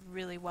you did it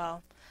really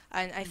well.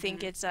 And I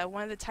think it's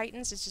one of the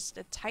Titans. It's just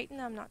a Titan.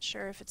 I'm not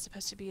sure if it's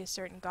supposed to be a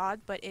certain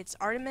god, but it's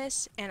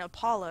Artemis and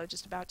Apollo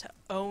just about to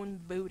own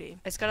booty.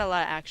 It's got a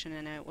lot of action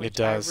in it, which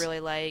does. I really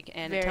like,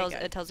 and Very good.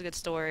 it tells a good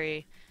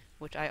story,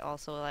 which I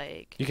also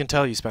like. You can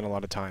tell you spent a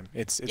lot of time.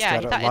 It's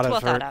Yeah, got it's a lot well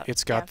of thought her. out.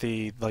 It's got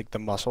the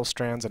muscle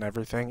strands and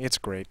everything. It's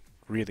great.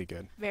 Really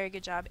good. Very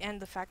good job.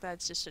 And the fact that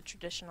it's just a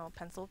traditional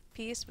pencil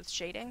piece with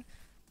shading.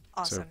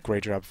 Awesome. So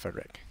great job,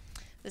 Frederick.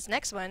 This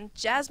next one,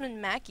 Jasmine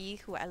Mackey,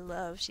 who I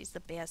love. She's the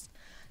best.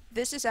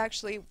 This is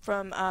actually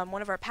from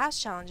one of our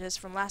past challenges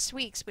from last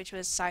week's, which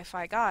was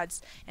Sci-Fi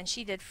Gods, and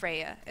she did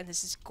Freya, and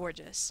this is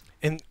gorgeous.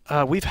 And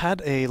we've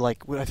had I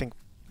think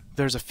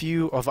there's a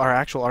few of our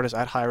actual artists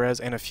at Hi-Rez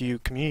and a few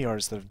community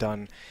artists that have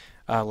done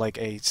like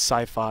a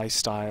sci-fi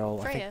style.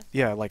 I Freya. think,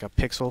 yeah, like a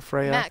pixel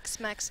Freya.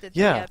 Max did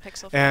Yeah, the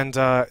Pixel. and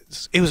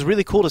it was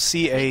really cool to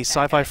see a Hate that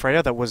sci-fi guy.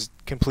 Freya that was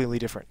completely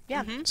different.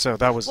 Yeah. So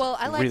that was Well,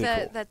 I like really that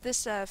cool. that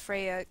this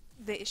Freya,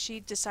 she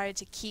decided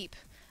to keep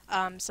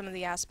some of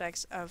the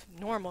aspects of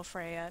normal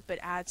Freya, but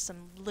add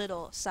some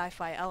little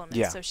sci-fi elements.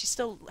 Yeah. So she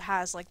still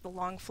has like the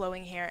long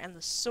flowing hair and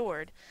the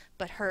sword,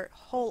 but her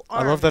whole I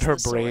arm love that is her the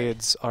sword.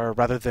 braids are,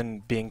 rather than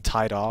being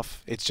tied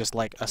off, it's just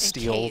like a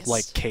steel case.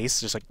 like case,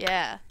 just like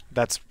Yeah,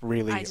 that's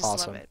really I just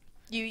awesome. love it.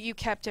 You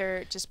kept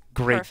her just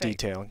Great perfect.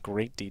 detail,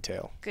 great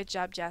detail. Good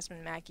job,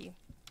 Jasmine Mackey.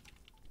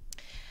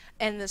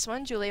 And this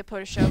one, Julia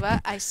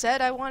Potashova. I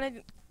said I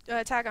wanted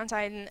Attack on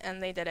Titan,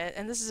 and they did it.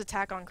 And this is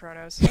Attack on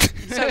Kronos.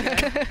 So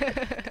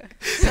good.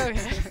 So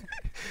good.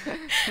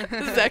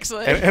 This is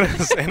excellent.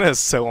 Anna's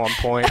so on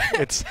point.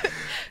 It's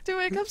Dude,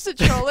 when it comes to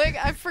trolling,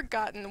 I've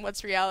forgotten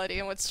what's reality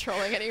and what's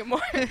trolling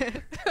anymore.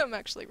 I'm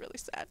actually really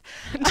sad.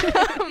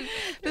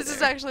 This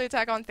is actually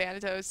Attack on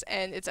Thanatos,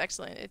 and it's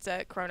excellent. It's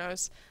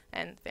Kronos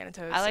and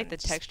Thanatos. I like and the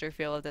just- texture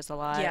feel of this a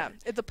lot. Yeah,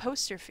 the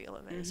poster feel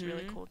of it is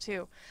really cool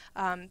too.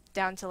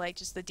 Down to like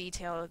just the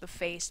detail of the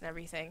face and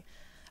everything.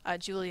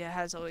 Julia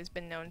has always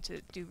been known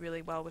to do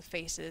really well with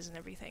faces and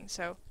everything.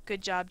 So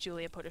good job,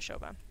 Julia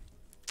Potashova.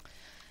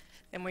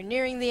 And we're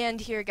nearing the end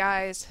here,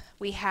 guys.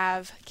 We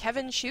have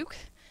Kevin Shuk,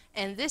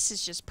 and this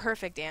is just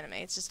perfect anime.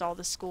 It's just all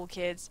the school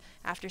kids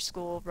after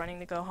school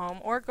running to go home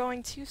or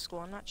going to school.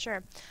 I'm not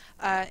sure.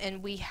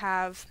 And we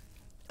have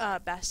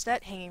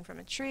Bastet hanging from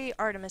a tree,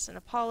 Artemis and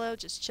Apollo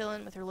just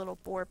chilling with her little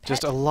boar pet.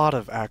 just a lot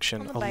of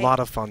action, On the a bike.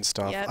 lot of fun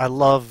stuff. Yep. I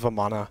love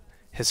Vamana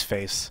his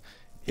face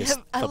is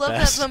I the love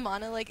best. that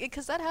Vamana, like,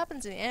 because that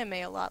happens in anime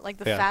a lot. Like,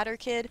 the Yeah. fatter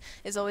kid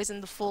is always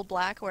in the full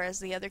black, whereas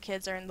the other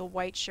kids are in the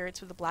white shirts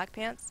with the black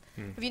pants.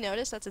 Have you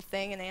noticed that's a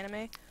thing in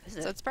anime? Is So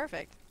it? it's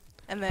perfect.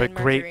 And then But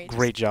Mercury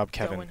great just job,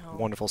 Kevin. going home.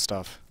 Wonderful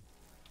stuff.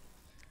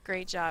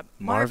 Great job.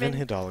 Marvin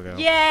Hidalgo.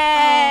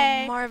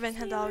 Yay! Oh, Marvin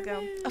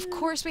Hidalgo. Of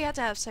course we had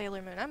to have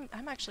Sailor Moon.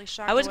 I'm actually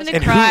shocked. I was it gonna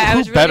And wasn't cry. I who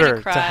was really better gonna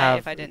to cry have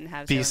if I didn't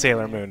have be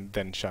Sailor Moon. Moon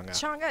than Chang'e?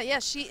 Chang'e, yeah,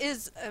 she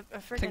is a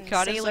freaking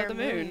goddess of Sailor the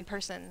Moon moon.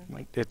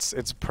 person.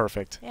 It's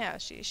perfect. Yeah,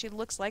 she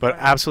looks like But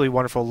one. absolutely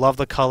wonderful. Love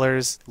the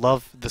colors.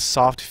 Love the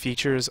soft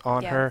features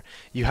on Yeah. her.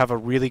 You have a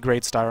really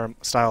great style.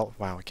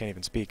 Wow, I can't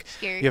even speak.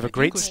 You have a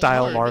great English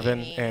style, word.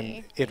 Marvin,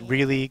 and it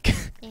really.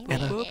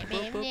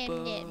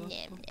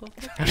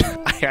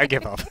 I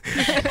give up.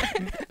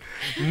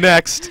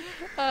 Next,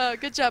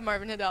 Good job,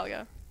 Marvin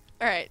Hidalgo.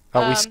 All right.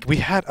 we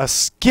had a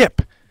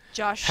skip.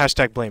 Josh.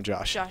 Hashtag blame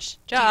Josh. Josh.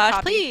 do you Josh,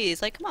 copy?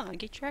 please, like, come on,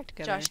 get your act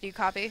together. Josh, do you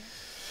copy?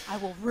 I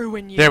will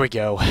ruin you. There we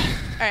go. All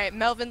right,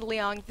 Melvin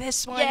Leong.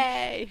 This one,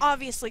 Yay!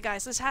 obviously,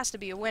 guys, this has to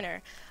be a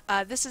winner.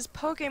 This is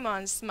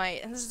Pokemon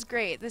Smite, and this is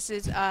great. This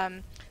is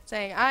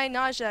saying, I,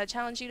 Naja,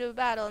 challenge you to a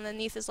battle, and then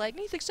Neith is like,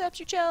 Neith accepts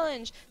your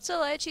challenge.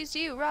 Scylla, I choose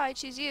you. Ra, I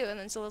choose you. And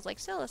then Scylla's like,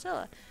 Scylla.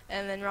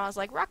 And then Ra's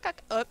like, Rockak.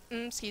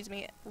 Excuse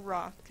me,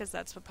 Ra, because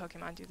that's what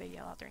Pokemon do. They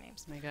yell out their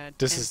names. Oh my god.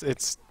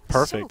 It's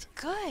perfect. So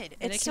good.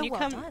 And It's can so you well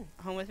come done.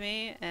 home with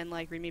me and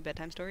like read me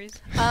bedtime stories?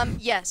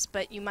 Yes,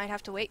 but you might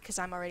have to wait because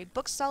I'm already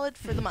booked solid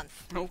for the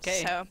month.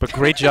 Okay. So, But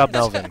great job,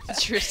 Melvin.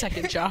 It's your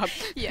second job.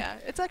 yeah,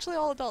 it's actually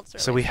all adults.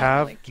 So really. we It's not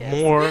have really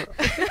kids. more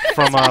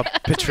from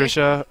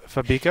Patricia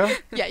Fabica.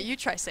 Yeah, you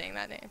try saying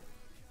that name.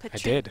 I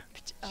did.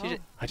 Oh. She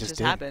I just just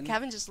did. happened.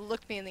 Kevin just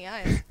looked me in the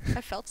eyes.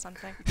 I felt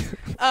something.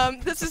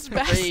 This is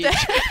Rage.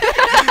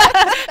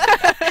 Bastet.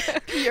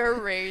 Pure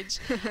rage.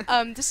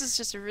 This is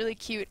just a really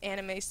cute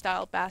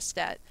anime-style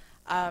Bastet.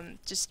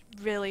 Just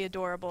really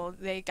adorable.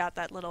 They got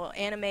that little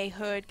anime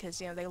hood because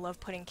they love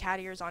putting cat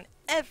ears on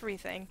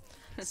everything.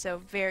 So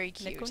very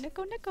cute.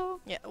 Nico.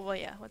 Yeah. Well,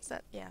 yeah. What's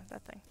that? Yeah,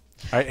 that thing.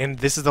 All right, and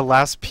this is the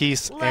last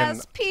piece, and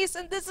Last piece,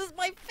 and this is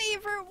my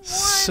favorite one.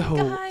 so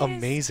guys.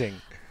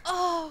 amazing.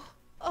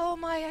 Oh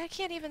my! I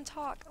can't even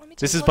talk. Let me.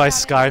 This just is look by at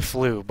Sky it.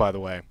 Flu, by the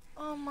way.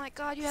 Oh my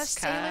God! You have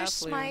Sky Sailor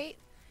Flu. Smite.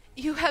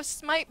 You have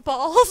Smite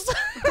balls.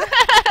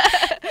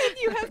 And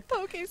you have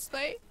Poke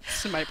Smite.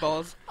 Smite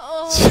balls.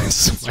 Oh,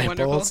 Smite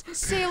wonderful. balls.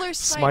 Sailor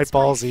Smite. Smite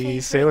balls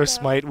E, Sailor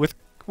Smite with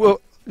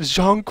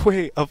Zhang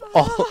Kui of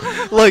all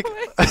like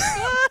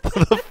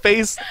the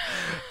face.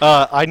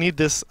 I need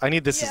this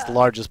as Yeah.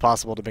 large as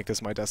possible to make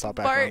this my desktop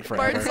background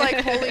forever. Bart's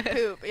like holy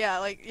poop.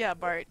 Yeah,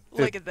 Bart.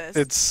 Look at this.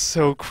 It's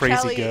so crazy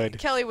Kelly, good.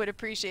 Kelly would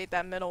appreciate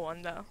that middle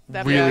one though.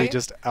 That Really booty,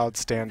 just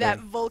outstanding. that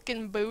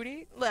Vulcan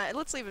booty.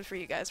 Let's leave it for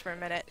you guys for a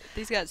minute.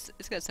 It's got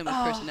so much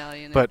Oh.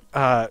 personality in it.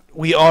 But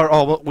we are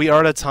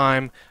out of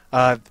time. So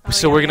yeah,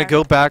 we're we gonna are.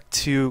 go back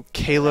to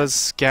Kayla's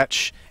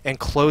sketch and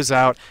close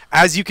out.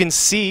 As you can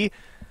see,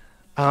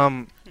 I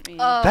mean,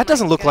 Oh that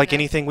doesn't my look like goodness.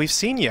 anything we've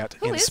seen yet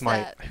Who in is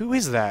Smite. that? Who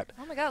is that?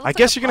 Oh my God! it I looks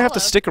guess like you're gonna have to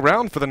Apollo. stick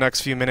around for the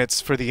next few minutes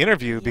for the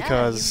interview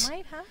because you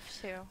might have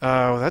to.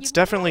 that's You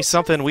definitely might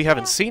something we have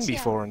haven't seen to.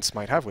 before in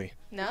Smite, have we?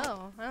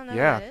 No, I don't know.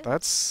 Yeah, who that is.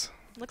 that's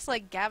Looks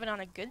like Gavin on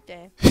a good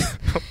day.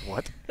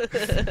 what?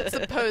 It's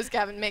the pose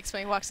Gavin makes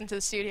when he walks into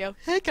the studio.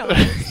 Hey, Gavin.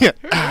 Yeah,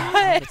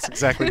 that's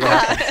exactly what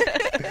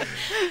happened.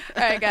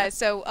 All right, guys.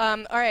 So,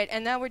 all right,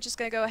 and now we're just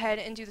gonna go ahead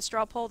and do the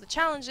straw poll. The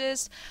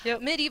challenges.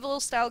 Yep. Medieval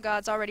style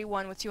gods already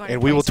won with 200.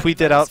 And we will tweet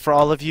that out for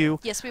all of you.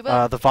 Yes, we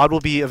will. The VOD will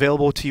be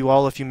available to you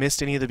all if you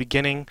missed any of the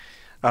beginning.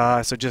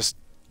 So just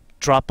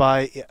drop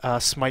by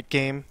Smite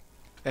Game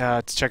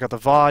to check out the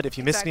VOD. If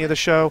you missed any of the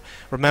show,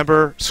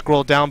 remember,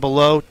 scroll down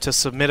below to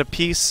submit a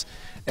piece.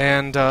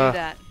 And do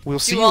that. we'll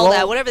see Do you all all.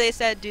 that. Whatever they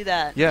said, do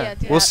that. Yeah,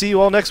 do we'll that. see you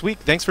all next week.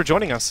 Thanks for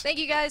joining us. Thank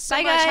you guys so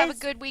Bye, much. Have a guys.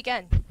 good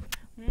weekend.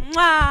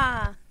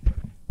 Mwah!